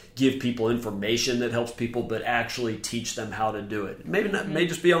just give people information that helps people, but actually teach them how to do it. Maybe not, may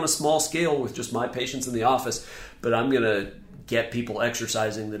just be on a small scale with just my patients in the office, but I'm going to get people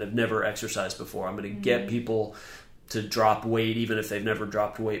exercising that have never exercised before. I'm going to get people to drop weight even if they've never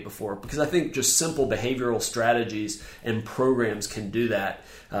dropped weight before, because I think just simple behavioral strategies and programs can do that.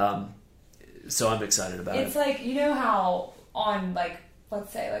 So I'm excited about it. It's like, how on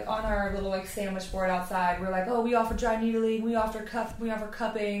let's say, on our little sandwich board outside, we're like, we offer dry needling, we offer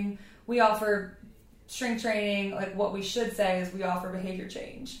cupping, we offer strength training. What we should say is we offer behavior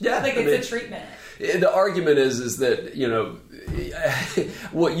change. Yeah, it's a treatment. The argument is that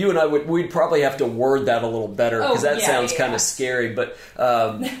what you and I we'd probably have to word that a little better, because that sounds kind of scary. But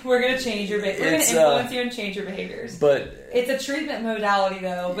we're going to change your behavior. We're going to influence you and change your behaviors. But it's a treatment modality,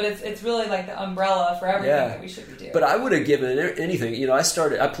 though. But it's really the umbrella for everything that we should be doing. But I would have given anything.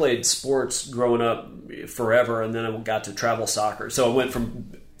 I played sports growing up forever, and then I got to travel soccer. So I went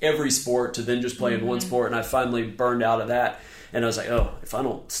from every sport to then just playing one sport, and I finally burned out of that. And I was like, if I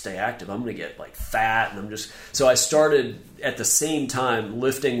don't stay active, I'm going to get fat. And so I started at the same time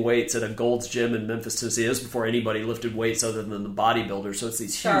lifting weights at a Gold's Gym in Memphis, Tennessee. This was before anybody lifted weights other than the bodybuilders. So it's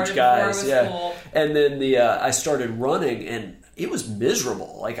these huge guys. Yeah. Cool. And then I started running, and it was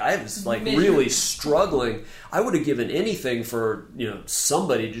miserable. I was really struggling. I would have given anything for,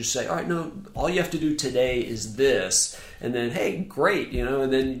 somebody to just say, all right, no, all you have to do today is this. And then, hey, great,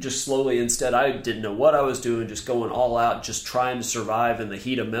 and then just slowly, instead, I didn't know what I was doing, just going all out, just trying to survive in the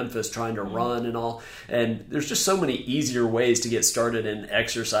heat of Memphis, trying to run and all. And there's just so many easier ways to get started in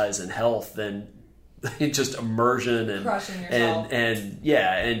exercise and health than just immersion and crushing yourself.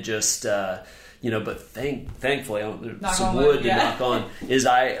 and just but thankfully, some wood to knock on, is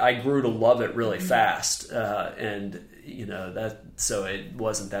I grew to love it really fast, and so it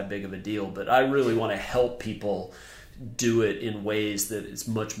wasn't that big of a deal. But I really want to help people do it in ways that is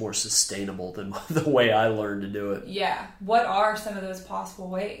much more sustainable than the way I learned to do it. Yeah. What are some of those possible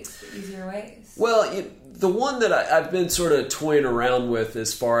ways, the easier ways? Well, the one that I've been sort of toying around with,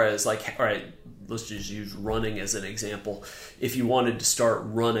 as far as all right, let's just use running as an example. If you wanted to start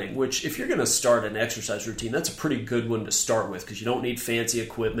running, which if you're going to start an exercise routine, that's a pretty good one to start with, because you don't need fancy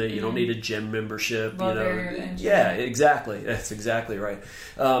equipment. You don't need a gym membership. Yeah, exactly. That's exactly right.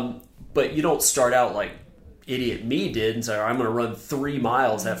 But you don't start out idiot me did and say, I'm going to run 3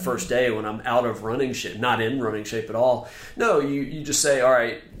 miles that first day when I'm out of running shape, not in running shape at all. No, you just say, all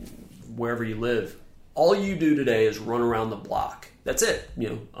right, wherever you live, all you do today is run around the block. That's it.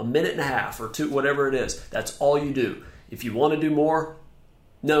 A minute and a half or 2, whatever it is. That's all you do. If you want to do more,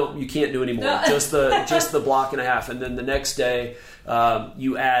 no, you can't do any more. No. just the block and a half. And then the next day,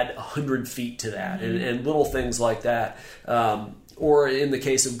 you add 100 feet to that, and little things like that. Or in the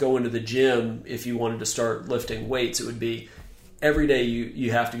case of going to the gym, if you wanted to start lifting weights, it would be every day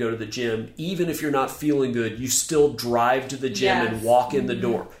you have to go to the gym. Even if you're not feeling good, you still drive to the gym and walk in the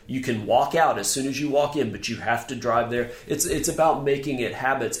door. You can walk out as soon as you walk in, but you have to drive there. It's about making it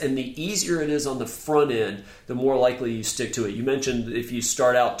habits. And the easier it is on the front end, the more likely you stick to it. You mentioned if you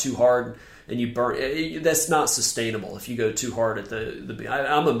start out too hard and you burn, that's not sustainable if you go too hard at the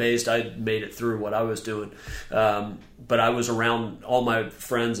I'm amazed I made it through what I was doing. But I was around, all my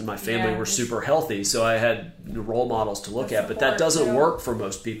friends and my family were super healthy, so I had role models to look at. But that doesn't work for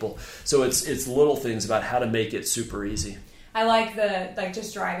most people. So it's little things about how to make it super easy. I like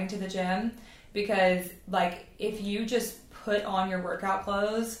just driving to the gym, because if you just put on your workout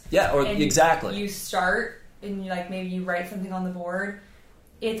clothes, exactly, you start and maybe you write something on the board,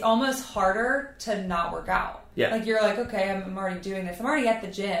 it's almost harder to not work out. Yeah. You're okay, I'm already doing this. I'm already at the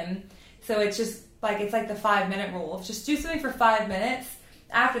gym. So it's just it's the 5-minute rule. Just do something for 5 minutes.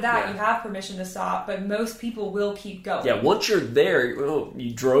 After that, you have permission to stop, but most people will keep going. Yeah, once you're there,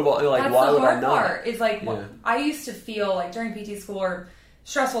 you drove all, that's why the would I hard not? Part. It's I used to feel during PT school or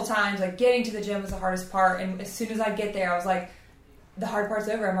stressful times, getting to the gym was the hardest part. And as soon as I get there, I was the hard part's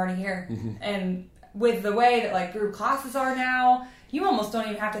over. I'm already here. Mm-hmm. And with the way that group classes are now, you almost don't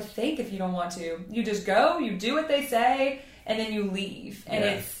even have to think if you don't want to. You just go, you do what they say, and then you leave. And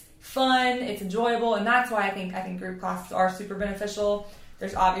it's fun, it's enjoyable, and that's why I think group classes are super beneficial.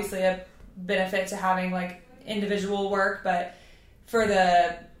 There's obviously a benefit to having individual work, but for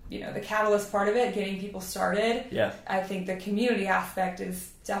the the catalyst part of it, getting people started, I think the community aspect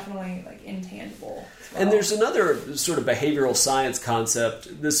is definitely intangible as well. And there's another sort of behavioral science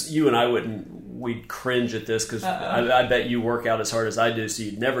concept. This, you and I we'd cringe at this, because I bet you work out as hard as I do, so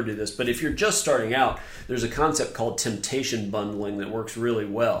you'd never do this. But if you're just starting out, there's a concept called temptation bundling that works really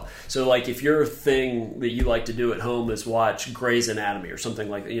well. So if your thing that you like to do at home is watch Grey's Anatomy or something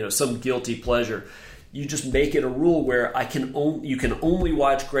like that, some guilty pleasure, you just make it a rule where you can only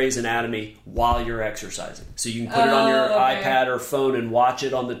watch Grey's Anatomy while you're exercising. So you can put it on your iPad or phone and watch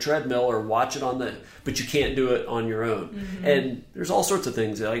it on the treadmill, or watch it but you can't do it on your own. Mm-hmm. And there's all sorts of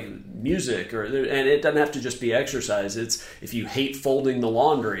things like music, and it doesn't have to just be exercise. It's if you hate folding the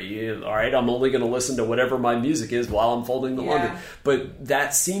laundry, all right, I'm only going to listen to whatever my music is while I'm folding the laundry. But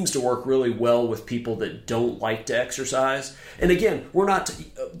that seems to work really well with people that don't like to exercise. And again,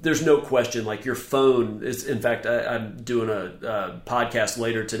 there's no question, your phone is, in fact, I'm doing a podcast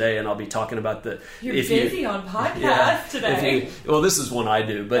later today, and I'll be talking about You're busy on podcasts today. This is one I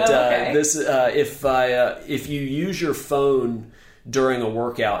do, but if you use your phone during a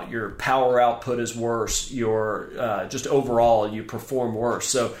workout, your power output is worse. Your just overall, you perform worse.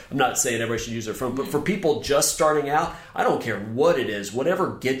 So I'm not saying everybody should use their phone, but for people just starting out, I don't care what it is,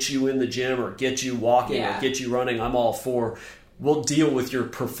 whatever gets you in the gym or gets you walking or gets you running, I'm all for. We'll deal with your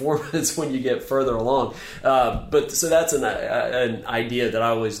performance when you get further along. But so that's an idea that I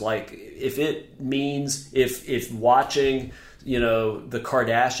always like. If it means if watching, the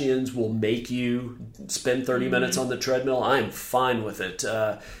Kardashians will make you spend 30 minutes on the treadmill, I'm fine with it.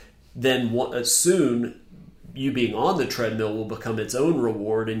 Then soon, you being on the treadmill will become its own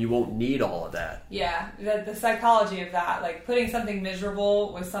reward, and you won't need all of that. Yeah, the psychology of that, putting something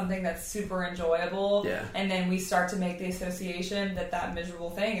miserable with something that's super enjoyable, and then we start to make the association that miserable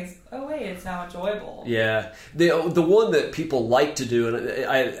thing is, oh wait, it's now enjoyable. Yeah, the one that people like to do,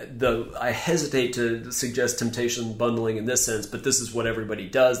 and I hesitate to suggest temptation bundling in this sense, but this is what everybody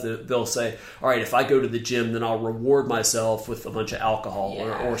does. They'll say, all right, if I go to the gym, then I'll reward myself with a bunch of alcohol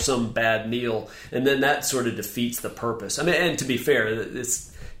or some bad meal, and then that sort of defeats the purpose. I mean, and to be fair,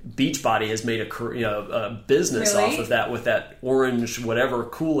 Beachbody has made a business off of that, with that orange whatever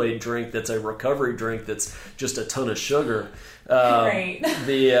Kool-Aid drink that's a recovery drink that's just a ton of sugar. Right.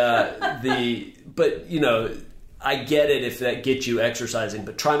 But I get it if that gets you exercising,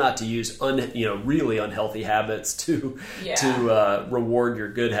 but try not to use really unhealthy habits to reward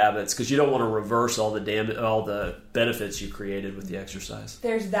your good habits, because you don't want to reverse all the benefits you created with the exercise.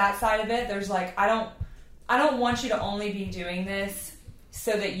 There's that side of it. There's I don't want you to only be doing this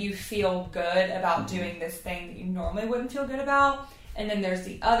so that you feel good about doing this thing that you normally wouldn't feel good about. And then there's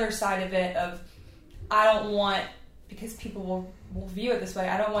the other side of it of, I don't want, because people will view it this way,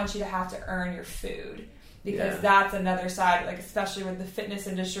 I don't want you to have to earn your food. because that's another side, like especially with the fitness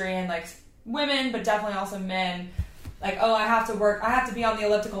industry and like women, but definitely also men. Like, oh, I have to be on the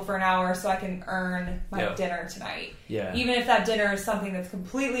elliptical for an hour so I can earn my dinner tonight. Yeah. Even if that dinner is something that's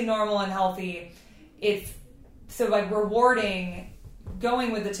completely normal and healthy, it's so like rewarding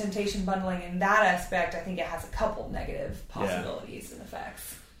going with the temptation bundling in that aspect. I think it has a couple negative possibilities and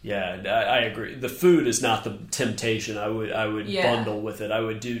effects. Yeah, I agree. The food is not the temptation. I would bundle with it. I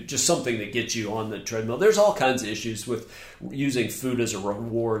would do just something that gets you on the treadmill. There's all kinds of issues with using food as a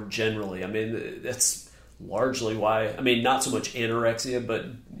reward generally. I mean, that's largely why, I mean, not so much anorexia, but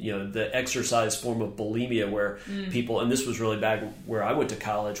the exercise form of bulimia where people, and this was really bad where I went to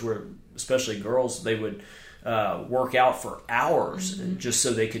college, where especially girls, they would work out for hours just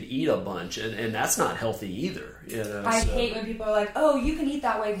so they could eat a bunch, and that's not healthy either. I hate when people are like, oh, you can eat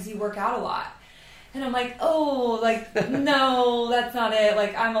that way because you work out a lot. And I'm like, oh, like, no, that's not it.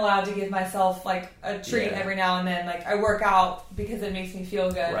 Like, I'm allowed to give myself, like, a treat every now and then. Like, I work out because it makes me feel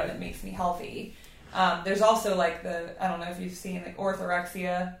good and it makes me healthy. There's also like I don't know if you've seen like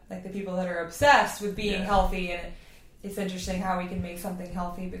orthorexia, like the people that are obsessed with being healthy, and it's interesting how we can make something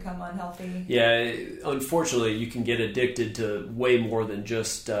healthy become unhealthy. Yeah, unfortunately, you can get addicted to way more than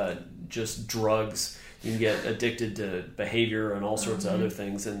just drugs. You can get addicted to behavior and all sorts of other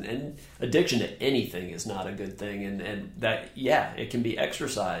things, and addiction to anything is not a good thing. And that it can be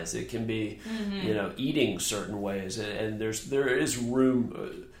exercise, it can be eating certain ways, and there is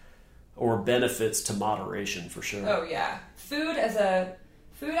room or benefits to moderation for sure. Oh yeah, food as a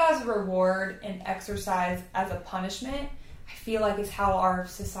reward and exercise as a punishment, I feel like is how our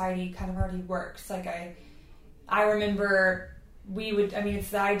society kind of already works. Like I remember it's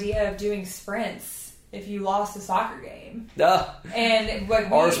the idea of doing sprints if you lost a soccer game. And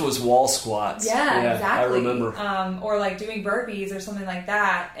like ours was wall squats. Yeah, exactly. I remember. Or like doing burpees or something like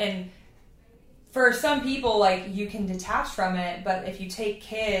that. And for some people, like, you can detach from it, but if you take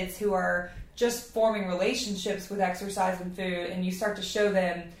kids who are just forming relationships with exercise and food, and you start to show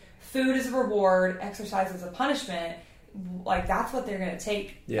them food as a reward, exercise as a punishment, like, that's what they're going to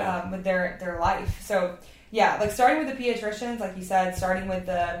take with their life. So, yeah, like, starting with the pediatricians, like you said, starting with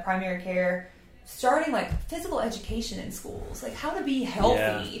the primary care, starting, like, physical education in schools, like, how to be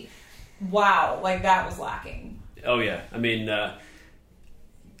healthy. Yeah. Wow, like, that was lacking. Oh, yeah. I mean,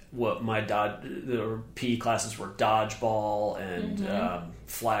 what my the PE classes were dodgeball and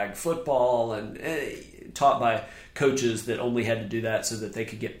flag football, and taught by coaches that only had to do that so that they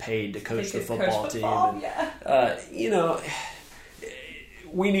could get paid to coach the football team. And,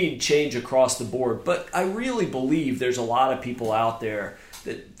 we need change across the board, but I really believe there's a lot of people out there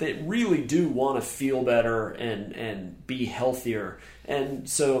that really do want to feel better and be healthier. And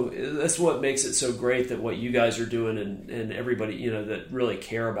so that's what makes it so great that what you guys are doing and everybody, that really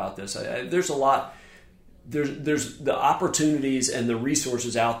care about this. There's a lot, there's the opportunities and the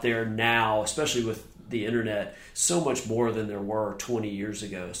resources out there now, especially with the internet, so much more than there were 20 years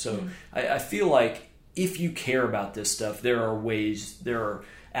ago. So I feel like if you care about this stuff, there are ways, there are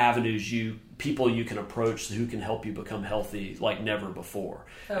avenues, people you can approach who can help you become healthy like never before.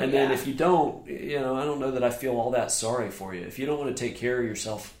 Then if you don't, I don't know that I feel all that sorry for you. If you don't want to take care of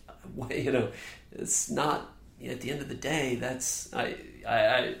yourself, it's not, at the end of the day, that's,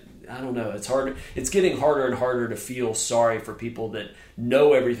 I don't know. It's hard. It's getting harder and harder to feel sorry for people that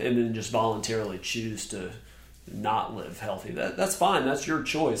know everything and then just voluntarily choose to not live healthy. That's fine. That's your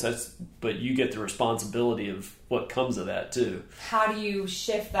choice. But you get the responsibility of what comes of that too. How do you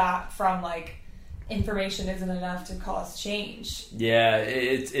shift that from like information isn't enough to cause change? Yeah,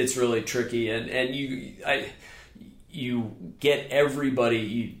 it's really tricky, and you get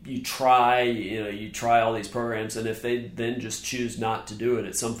everybody. You try all these programs, and if they then just choose not to do it,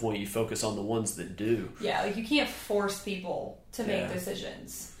 at some point you focus on the ones that do. Yeah, like you can't force people to make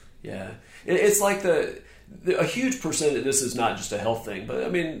decisions. Yeah, it's like a huge percentage, this is not just a health thing, but I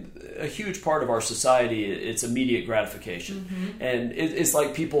mean, a huge part of our society, it's immediate gratification. And it's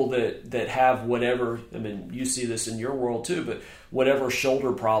like people that have whatever, I mean, you see this in your world too, but whatever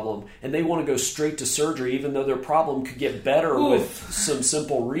shoulder problem, and they want to go straight to surgery, even though their problem could get better with some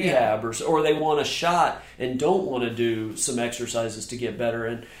simple rehab, or they want a shot and don't want to do some exercises to get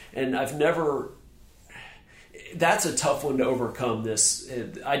better. And I've never, that's a tough one to overcome, this,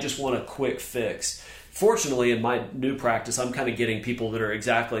 I just want a quick fix. Fortunately, in my new practice, I'm kind of getting people that are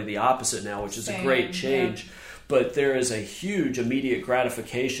exactly the opposite now, which is a great change. Yeah. But there is a huge immediate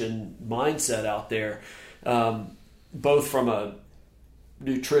gratification mindset out there, both from a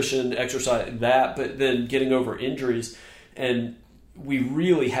nutrition, exercise, but then getting over injuries. And we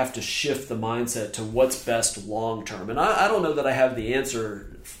really have to shift the mindset to what's best long term. And I don't know that I have the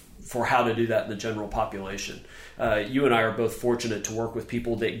answer for how to do that in the general population. You and I are both fortunate to work with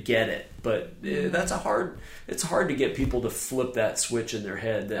people that get it, but it's hard to get people to flip that switch in their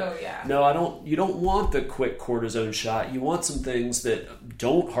head that, no, you don't want the quick cortisone shot. You want some things that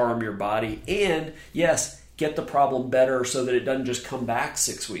don't harm your body and, yes, get the problem better so that it doesn't just come back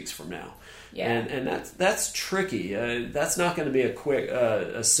 6 weeks from now. Yeah. And that's tricky. That's not going to be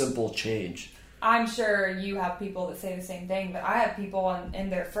a simple change. I'm sure you have people that say the same thing, but I have people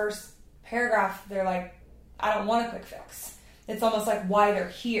in their first paragraph, they're like, I don't want a quick fix. It's almost like why they're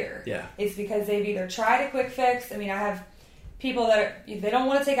here. Yeah. It's because they've either tried a quick fix. I mean, I have people that they don't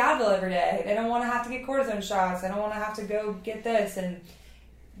want to take Advil every day. They don't want to have to get cortisone shots. They don't want to have to go get this. And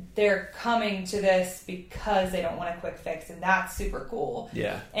they're coming to this because they don't want a quick fix. And that's super cool.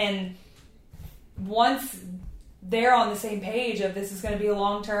 Yeah. And once they're on the same page of this is going to be a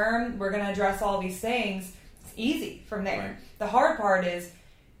long term, we're going to address all these things, it's easy from there. Right. The hard part is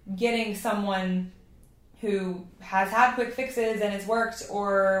getting someone who has had quick fixes and it's worked,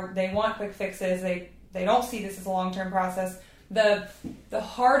 or they want quick fixes, they don't see this as a long term process. The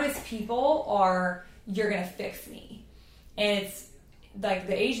hardest people are, you're going to fix me. And it's like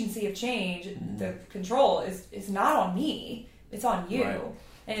the agency of change, the control is not on me, it's on you. Right.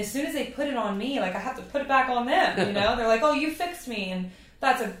 And as soon as they put it on me, like I have to put it back on them, you know? They're like, oh, you fixed me. And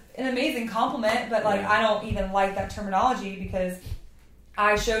that's an amazing compliment, but like I don't even like that terminology because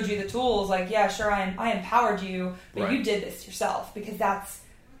I showed you the tools. Like, yeah, sure, I empowered you, but you did this yourself, because that's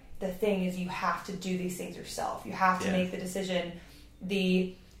the thing is you have to do these things yourself. You have to make the decision.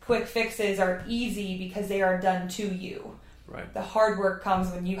 The quick fixes are easy because they are done to you. Right. The hard work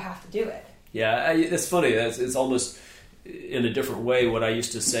comes when you have to do it. Yeah, it's funny. It's almost in a different way what I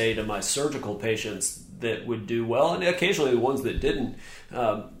used to say to my surgical patients that would do well, and occasionally the ones that didn't.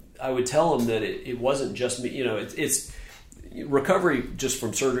 I would tell them that it wasn't just me. You know, it's recovery just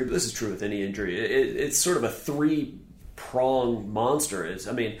from surgery. This is true with any injury. It's sort of a three-pronged monster.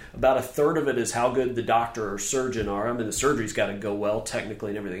 About a third of it is how good the doctor or surgeon are. I mean, the surgery's got to go well technically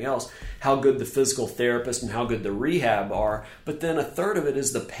and everything else. How good the physical therapist and how good the rehab are. But then a third of it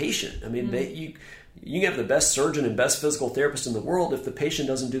is the patient. I mean, you can have the best surgeon and best physical therapist in the world. If the patient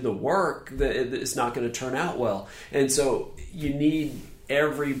doesn't do the work, it's not going to turn out well. And so you need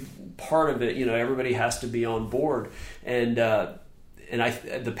every part of it. You know, everybody has to be on board. And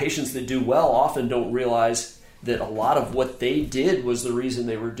the patients that do well often don't realize that a lot of what they did was the reason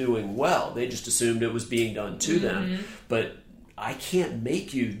they were doing well. They just assumed it was being done to them. But I can't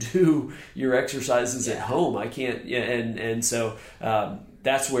make you do your exercises at home. I can't. And so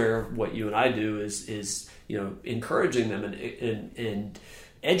that's where what you and I do is encouraging them and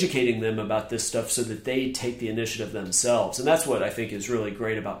educating them about this stuff so that they take the initiative themselves. And that's what I think is really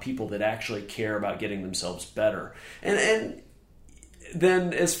great about people that actually care about getting themselves better. And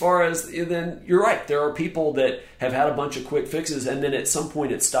then as far as, then you're right, there are people that have had a bunch of quick fixes and then at some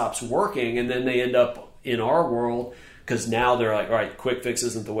point it stops working and then they end up in our world because now they're like, all right, quick fix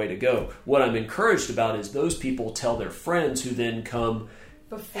isn't the way to go. What I'm encouraged about is those people tell their friends who then come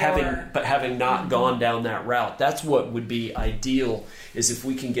having not gone down that route. That's what would be ideal, is if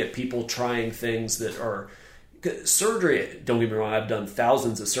we can get people trying things that are surgery. Don't get me wrong, I've done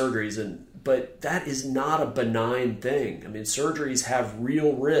thousands of surgeries, but that is not a benign thing. I mean, surgeries have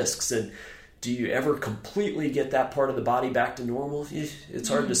real risks, and do you ever completely get that part of the body back to normal? It's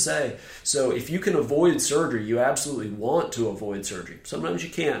hard to say. So if you can avoid surgery, you absolutely want to avoid surgery. Sometimes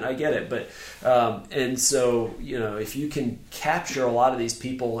you can't, I get it. But and so, if you can capture a lot of these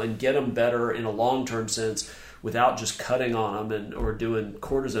people and get them better in a long-term sense without just cutting on them or doing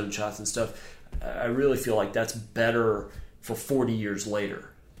cortisone shots and stuff, I really feel like that's better for 40 years later.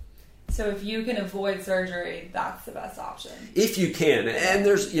 So if you can avoid surgery, that's the best option. If you can. And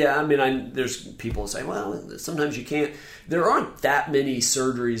there's people say, well, sometimes you can't. There aren't that many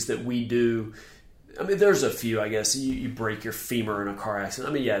surgeries that we do. I mean, there's a few, I guess. You break your femur in a car accident.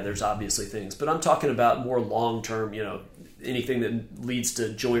 I mean, yeah, there's obviously things. But I'm talking about more long-term, anything that leads to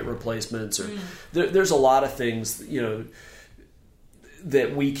joint replacements. Or there's a lot of things,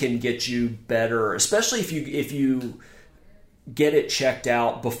 that we can get you better, especially if you get it checked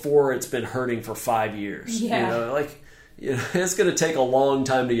out before it's been hurting for 5 years. Yeah. It's going to take a long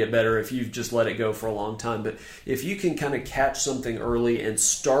time to get better if you've just let it go for a long time. But if you can kind of catch something early and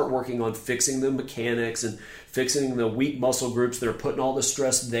start working on fixing the mechanics and fixing the weak muscle groups that are putting all the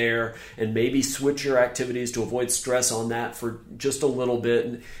stress there, and maybe switch your activities to avoid stress on that for just a little bit,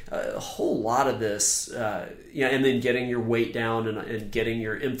 and a whole lot of this, and then getting your weight down and getting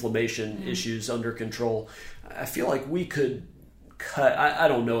your inflammation issues under control, I feel like we could cut, I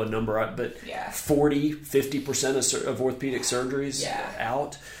don't know a number, but 40-50% of orthopedic surgeries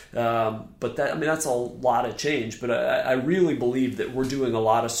out. But that's a lot of change. But I really believe that we're doing a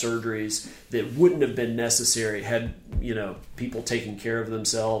lot of surgeries that wouldn't have been necessary had, people taking care of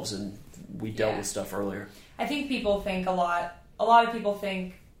themselves and we dealt with stuff earlier. I think people think a lot of people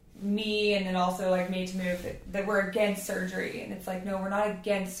think me and then also like Made to Move that we're against surgery, and it's like, no, we're not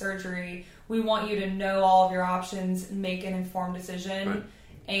against surgery. We want you to know all of your options, make an informed decision,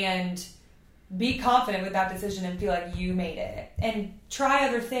 and be confident with that decision and feel like you made it. And try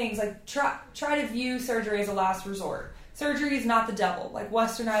other things, like try to view surgery as a last resort. Surgery is not the devil. Like,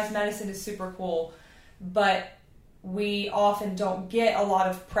 westernized medicine is super cool, but we often don't get a lot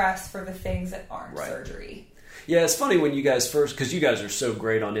of press for the things that aren't surgery. Yeah, it's funny when you guys first, because you guys are so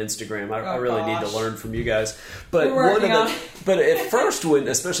great on Instagram. I really need to learn from you guys. But but at first,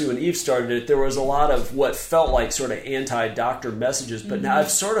 especially when Eve started it, there was a lot of what felt like sort of anti-doctor messages. But now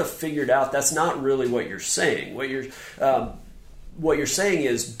I've sort of figured out that's not really what you're saying. What you're saying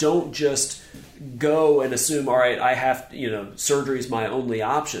is, don't just go and assume, all right, I have, surgery is my only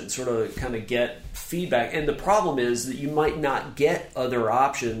option. Sort of kind of get feedback. And the problem is that you might not get other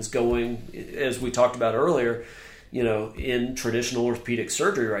options going, as we talked about earlier, in traditional orthopedic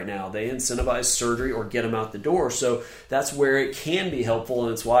surgery right now. They incentivize surgery or get them out the door. So that's where it can be helpful,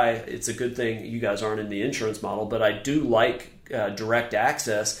 and it's why it's a good thing you guys aren't in the insurance model. But I do like direct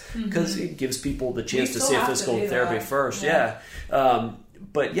access because it gives people the chance to see a physical therapy first.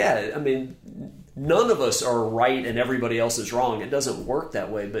 But none of us are right and everybody else is wrong. It doesn't work that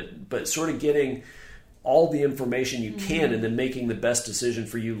way. But sort of getting all the information you can and then making the best decision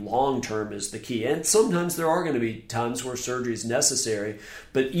for you long term is the key. And sometimes there are going to be times where surgery is necessary,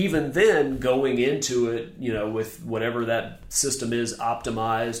 but even then, going into it, with whatever that system is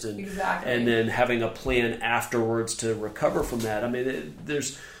optimized and then having a plan afterwards to recover from that.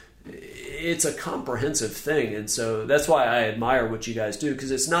 It's a comprehensive thing, and so that's why I admire what you guys do, because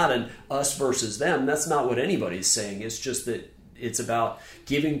it's not an us versus them. That's not what anybody's saying. It's just that it's about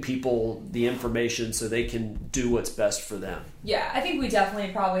giving people the information so they can do what's best for them. Yeah, I think we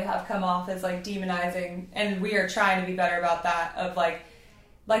definitely probably have come off as like demonizing, and we are trying to be better about that. Of like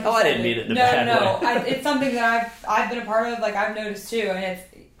I didn't mean it in a bad way. It's something that I've been a part of. Like, I've noticed too, and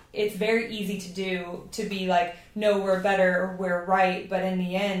it's very easy to do, to be like, no, we're better or we're right, but in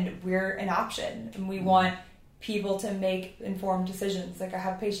the end, we're an option, and we want people to make informed decisions. Like, I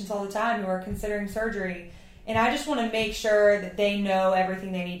have patients all the time who are considering surgery, and I just want to make sure that they know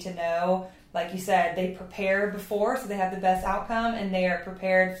everything they need to know. Like you said, they prepare before so they have the best outcome, and they are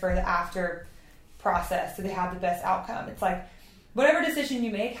prepared for the after process so they have the best outcome. It's like, whatever decision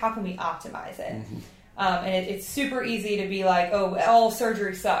you make, how can we optimize it? And it's super easy to be like, oh, all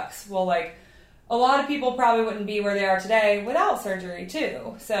surgery sucks. Well, like, a lot of people probably wouldn't be where they are today without surgery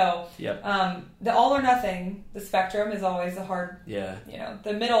too. So the all or nothing, the spectrum is always the hard,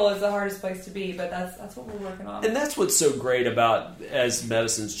 the middle is the hardest place to be, but that's what we're working on. And that's what's so great about, as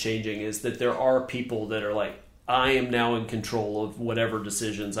medicine's changing, is that there are people that are like, I am now in control of whatever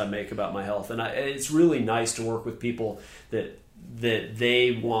decisions I make about my health. And it's really nice to work with people that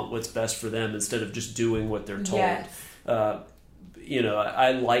they want what's best for them instead of just doing what they're told. Yes.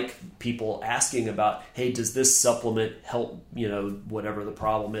 I like people asking about, hey, does this supplement help, whatever the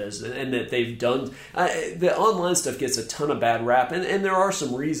problem is, and that they've done. The online stuff gets a ton of bad rap, and there are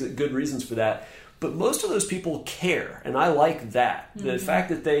some good reasons for that. But most of those people care, and I like that. The fact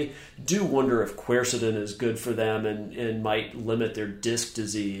that they do wonder if quercetin is good for them and might limit their disc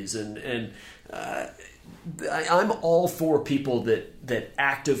disease. And I'm all for people that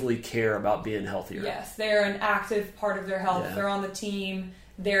actively care about being healthier. Yes, they're an active part of their health. Yeah. They're on the team.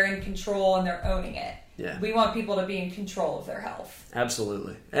 They're in control, and they're owning it. Yeah. We want people to be in control of their health.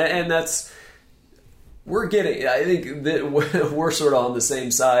 Absolutely. And that's... I think that we're sort of on the same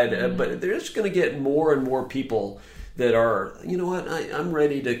side, but there's going to get more and more people that are, I'm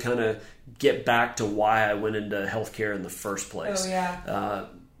ready to kind of get back to why I went into healthcare in the first place. Oh, yeah.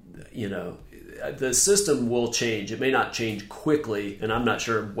 The system will change. It may not change quickly, and I'm not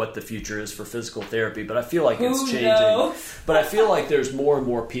sure what the future is for physical therapy, but I feel like it's changing. Knows? But I feel like there's more and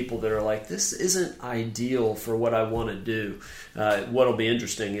more people that are like, this isn't ideal for what I want to do. What'll be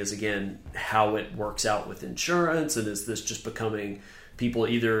interesting is, again, how it works out with insurance, and is this just becoming people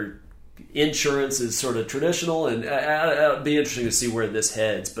either insurance is sort of traditional, and it'll be interesting to see where this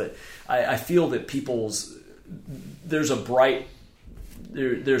heads. But I feel that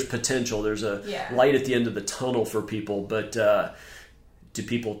there's potential. There's a light at the end of the tunnel for people, but do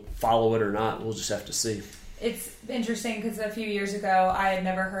people follow it or not? We'll just have to see. It's interesting because a few years ago, I had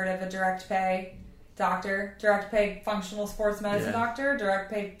never heard of a direct pay doctor, direct pay functional sports medicine doctor,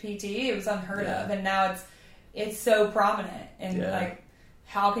 direct pay PT. It was unheard of, and now it's so prominent. And like,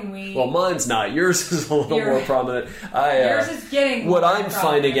 how can we? Well, mine's not. Yours is a little more prominent. Yours is getting. What I'm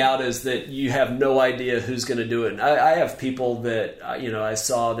finding out is that you have no idea who's going to do it. And I have people that I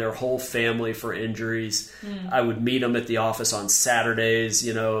saw their whole family for injuries. I would meet them at the office on Saturdays,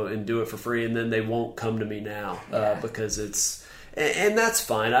 and do it for free, and then they won't come to me now because it's, and that's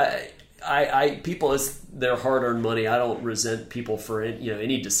fine. People, it's their hard-earned money. I don't resent people for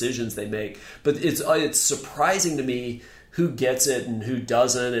any decisions they make, but it's surprising to me who gets it and who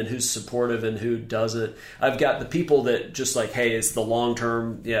doesn't, and who's supportive and who doesn't. I've got the people that just like, hey, it's the long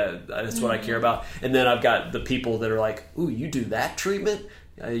term. Yeah, that's what I care about. And then I've got the people that are like, ooh, you do that treatment?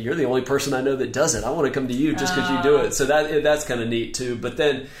 You're the only person I know that does it. I want to come to you just because you do it. So that's kind of neat too. But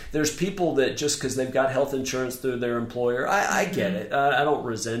then there's people that just because they've got health insurance through their employer, I get it. I don't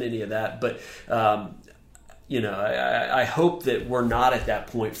resent any of that. But I hope that we're not at that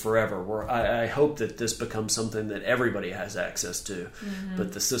point forever. I hope that this becomes something that everybody has access to.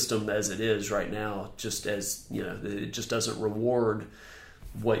 But the system as it is right now, just as it just doesn't reward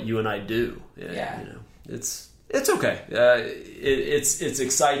what you and I do. It's okay. It's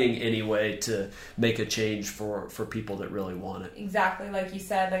exciting anyway to make a change for people that really want it. Exactly, like you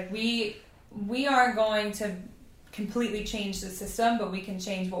said. Like we aren't going to completely change the system, but we can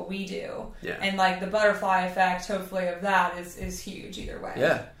change what we do. Yeah. And like the butterfly effect, hopefully, of that is huge either way.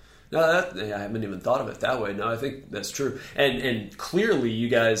 Yeah. No, I haven't even thought of it that way. No, I think that's true. And clearly you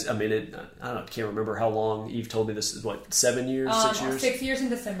guys, I mean, I can't remember how long. Eve told me this is, 7 years, 6 years? 6 years in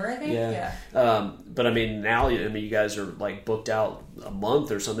December, I think. Yeah. But I mean, now, you guys are like booked out a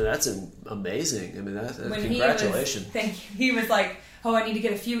month or something. That's amazing. I mean, congratulations. He was like, oh, I need to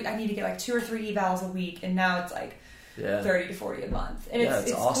get like 2 or 3 evals a week. And now it's like 30 to 40 a month. And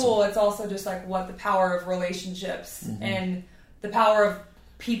it's awesome. Cool. It's also just like what the power of relationships and the power of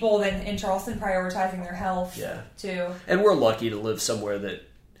people then in Charleston prioritizing their health too. And we're lucky to live somewhere that,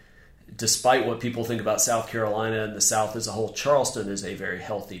 despite what people think about South Carolina and the South as a whole, Charleston is a very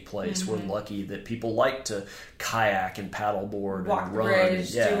healthy place. We're lucky that people like to kayak and paddleboard walk and the run.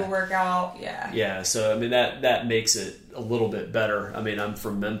 bridge, do a workout. Yeah. So I mean that makes it a little bit better. I mean, I'm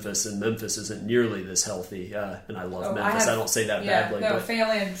from Memphis, and Memphis isn't nearly this healthy. And I love Memphis. I don't say that badly. No,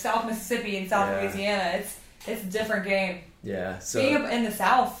 family in South Mississippi and South Louisiana. It's a different game. Yeah. So being in the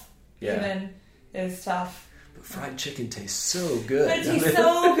South even is tough. But fried chicken tastes so good. It tastes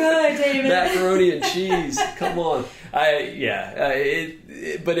so good, David. Macaroni and cheese. Come on.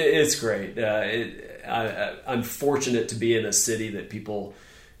 But it's great. I'm fortunate to be in a city that people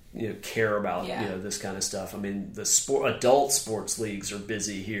care about this kind of stuff. I mean, the adult sports leagues are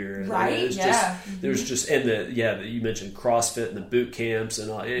busy here, right? There's just you mentioned CrossFit and the boot camps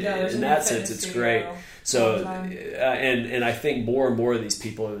and all. In that sense, it's great. So and I think more and more of these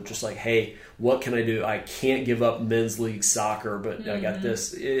people are just like, hey, what can I do? I can't give up men's league soccer, but I got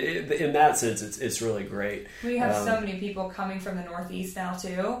this. In that sense, it's really great. We have so many people coming from the Northeast now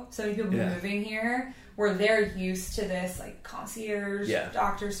too. So many people moving here where they're used to this like concierge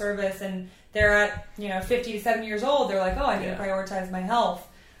doctor service, and they're at 50 to 70 years old. They're like, oh, I need to prioritize my health.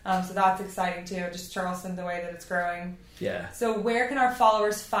 So that's exciting too. Just Charleston, the way that it's growing. Yeah. So where can our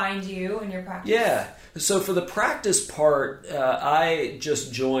followers find you and your practice? Yeah. So for the practice part, I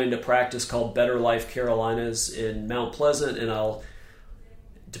just joined a practice called Better Life Carolinas in Mount Pleasant, and I'll,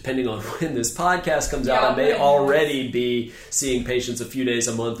 depending on when this podcast comes out, I may already be seeing patients a few days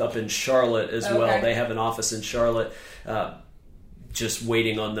a month up in Charlotte as well. They have an office in Charlotte. Just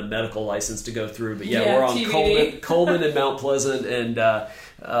waiting on the medical license to go through. But we're on Coleman and Mount Pleasant, and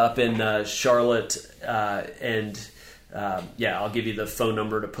up in Charlotte. I'll give you the phone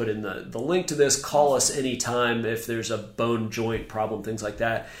number to put in the link to this. Call us anytime if there's a bone joint problem, things like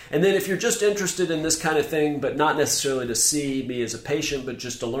that. And then if you're just interested in this kind of thing, but not necessarily to see me as a patient, but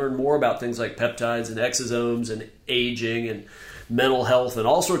just to learn more about things like peptides and exosomes and aging and mental health and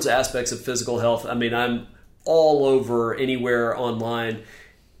all sorts of aspects of physical health, I mean, I'm all over anywhere online.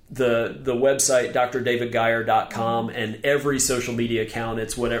 The website, drdavidgeyer.com, and every social media account,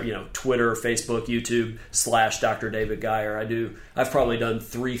 it's whatever, Twitter, Facebook, YouTube /Dr. David Geyer. I've probably done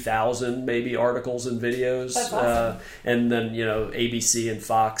 3,000 maybe articles and videos. That's awesome. And then, ABC and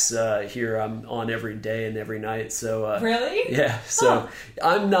Fox here I'm on every day and every night. So really? Yeah. So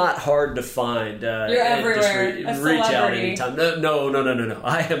I'm not hard to find. You're everywhere. Just reach out anytime. No.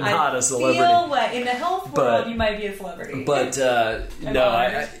 I am not a celebrity. In the health world, you might be a celebrity. But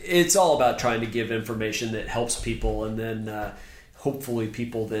it's all about trying to give information that helps people, and then hopefully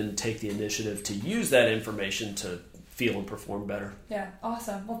people then take the initiative to use that information to feel and perform better. Yeah,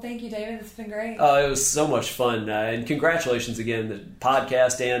 awesome. Well, thank you, David. It's been great. It was so much fun. And congratulations again, the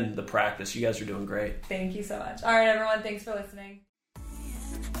podcast and the practice. You guys are doing great. Thank you so much. All right, everyone. Thanks for listening.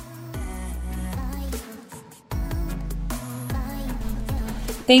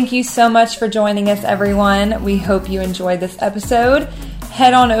 Thank you so much for joining us, everyone. We hope you enjoyed this episode.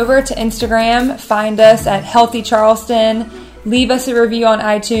 Head on over to Instagram, find us at Healthy Charleston, leave us a review on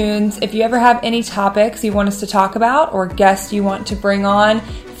iTunes. If you ever have any topics you want us to talk about or guests you want to bring on,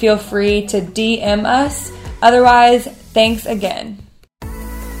 feel free to DM us. Otherwise, thanks again.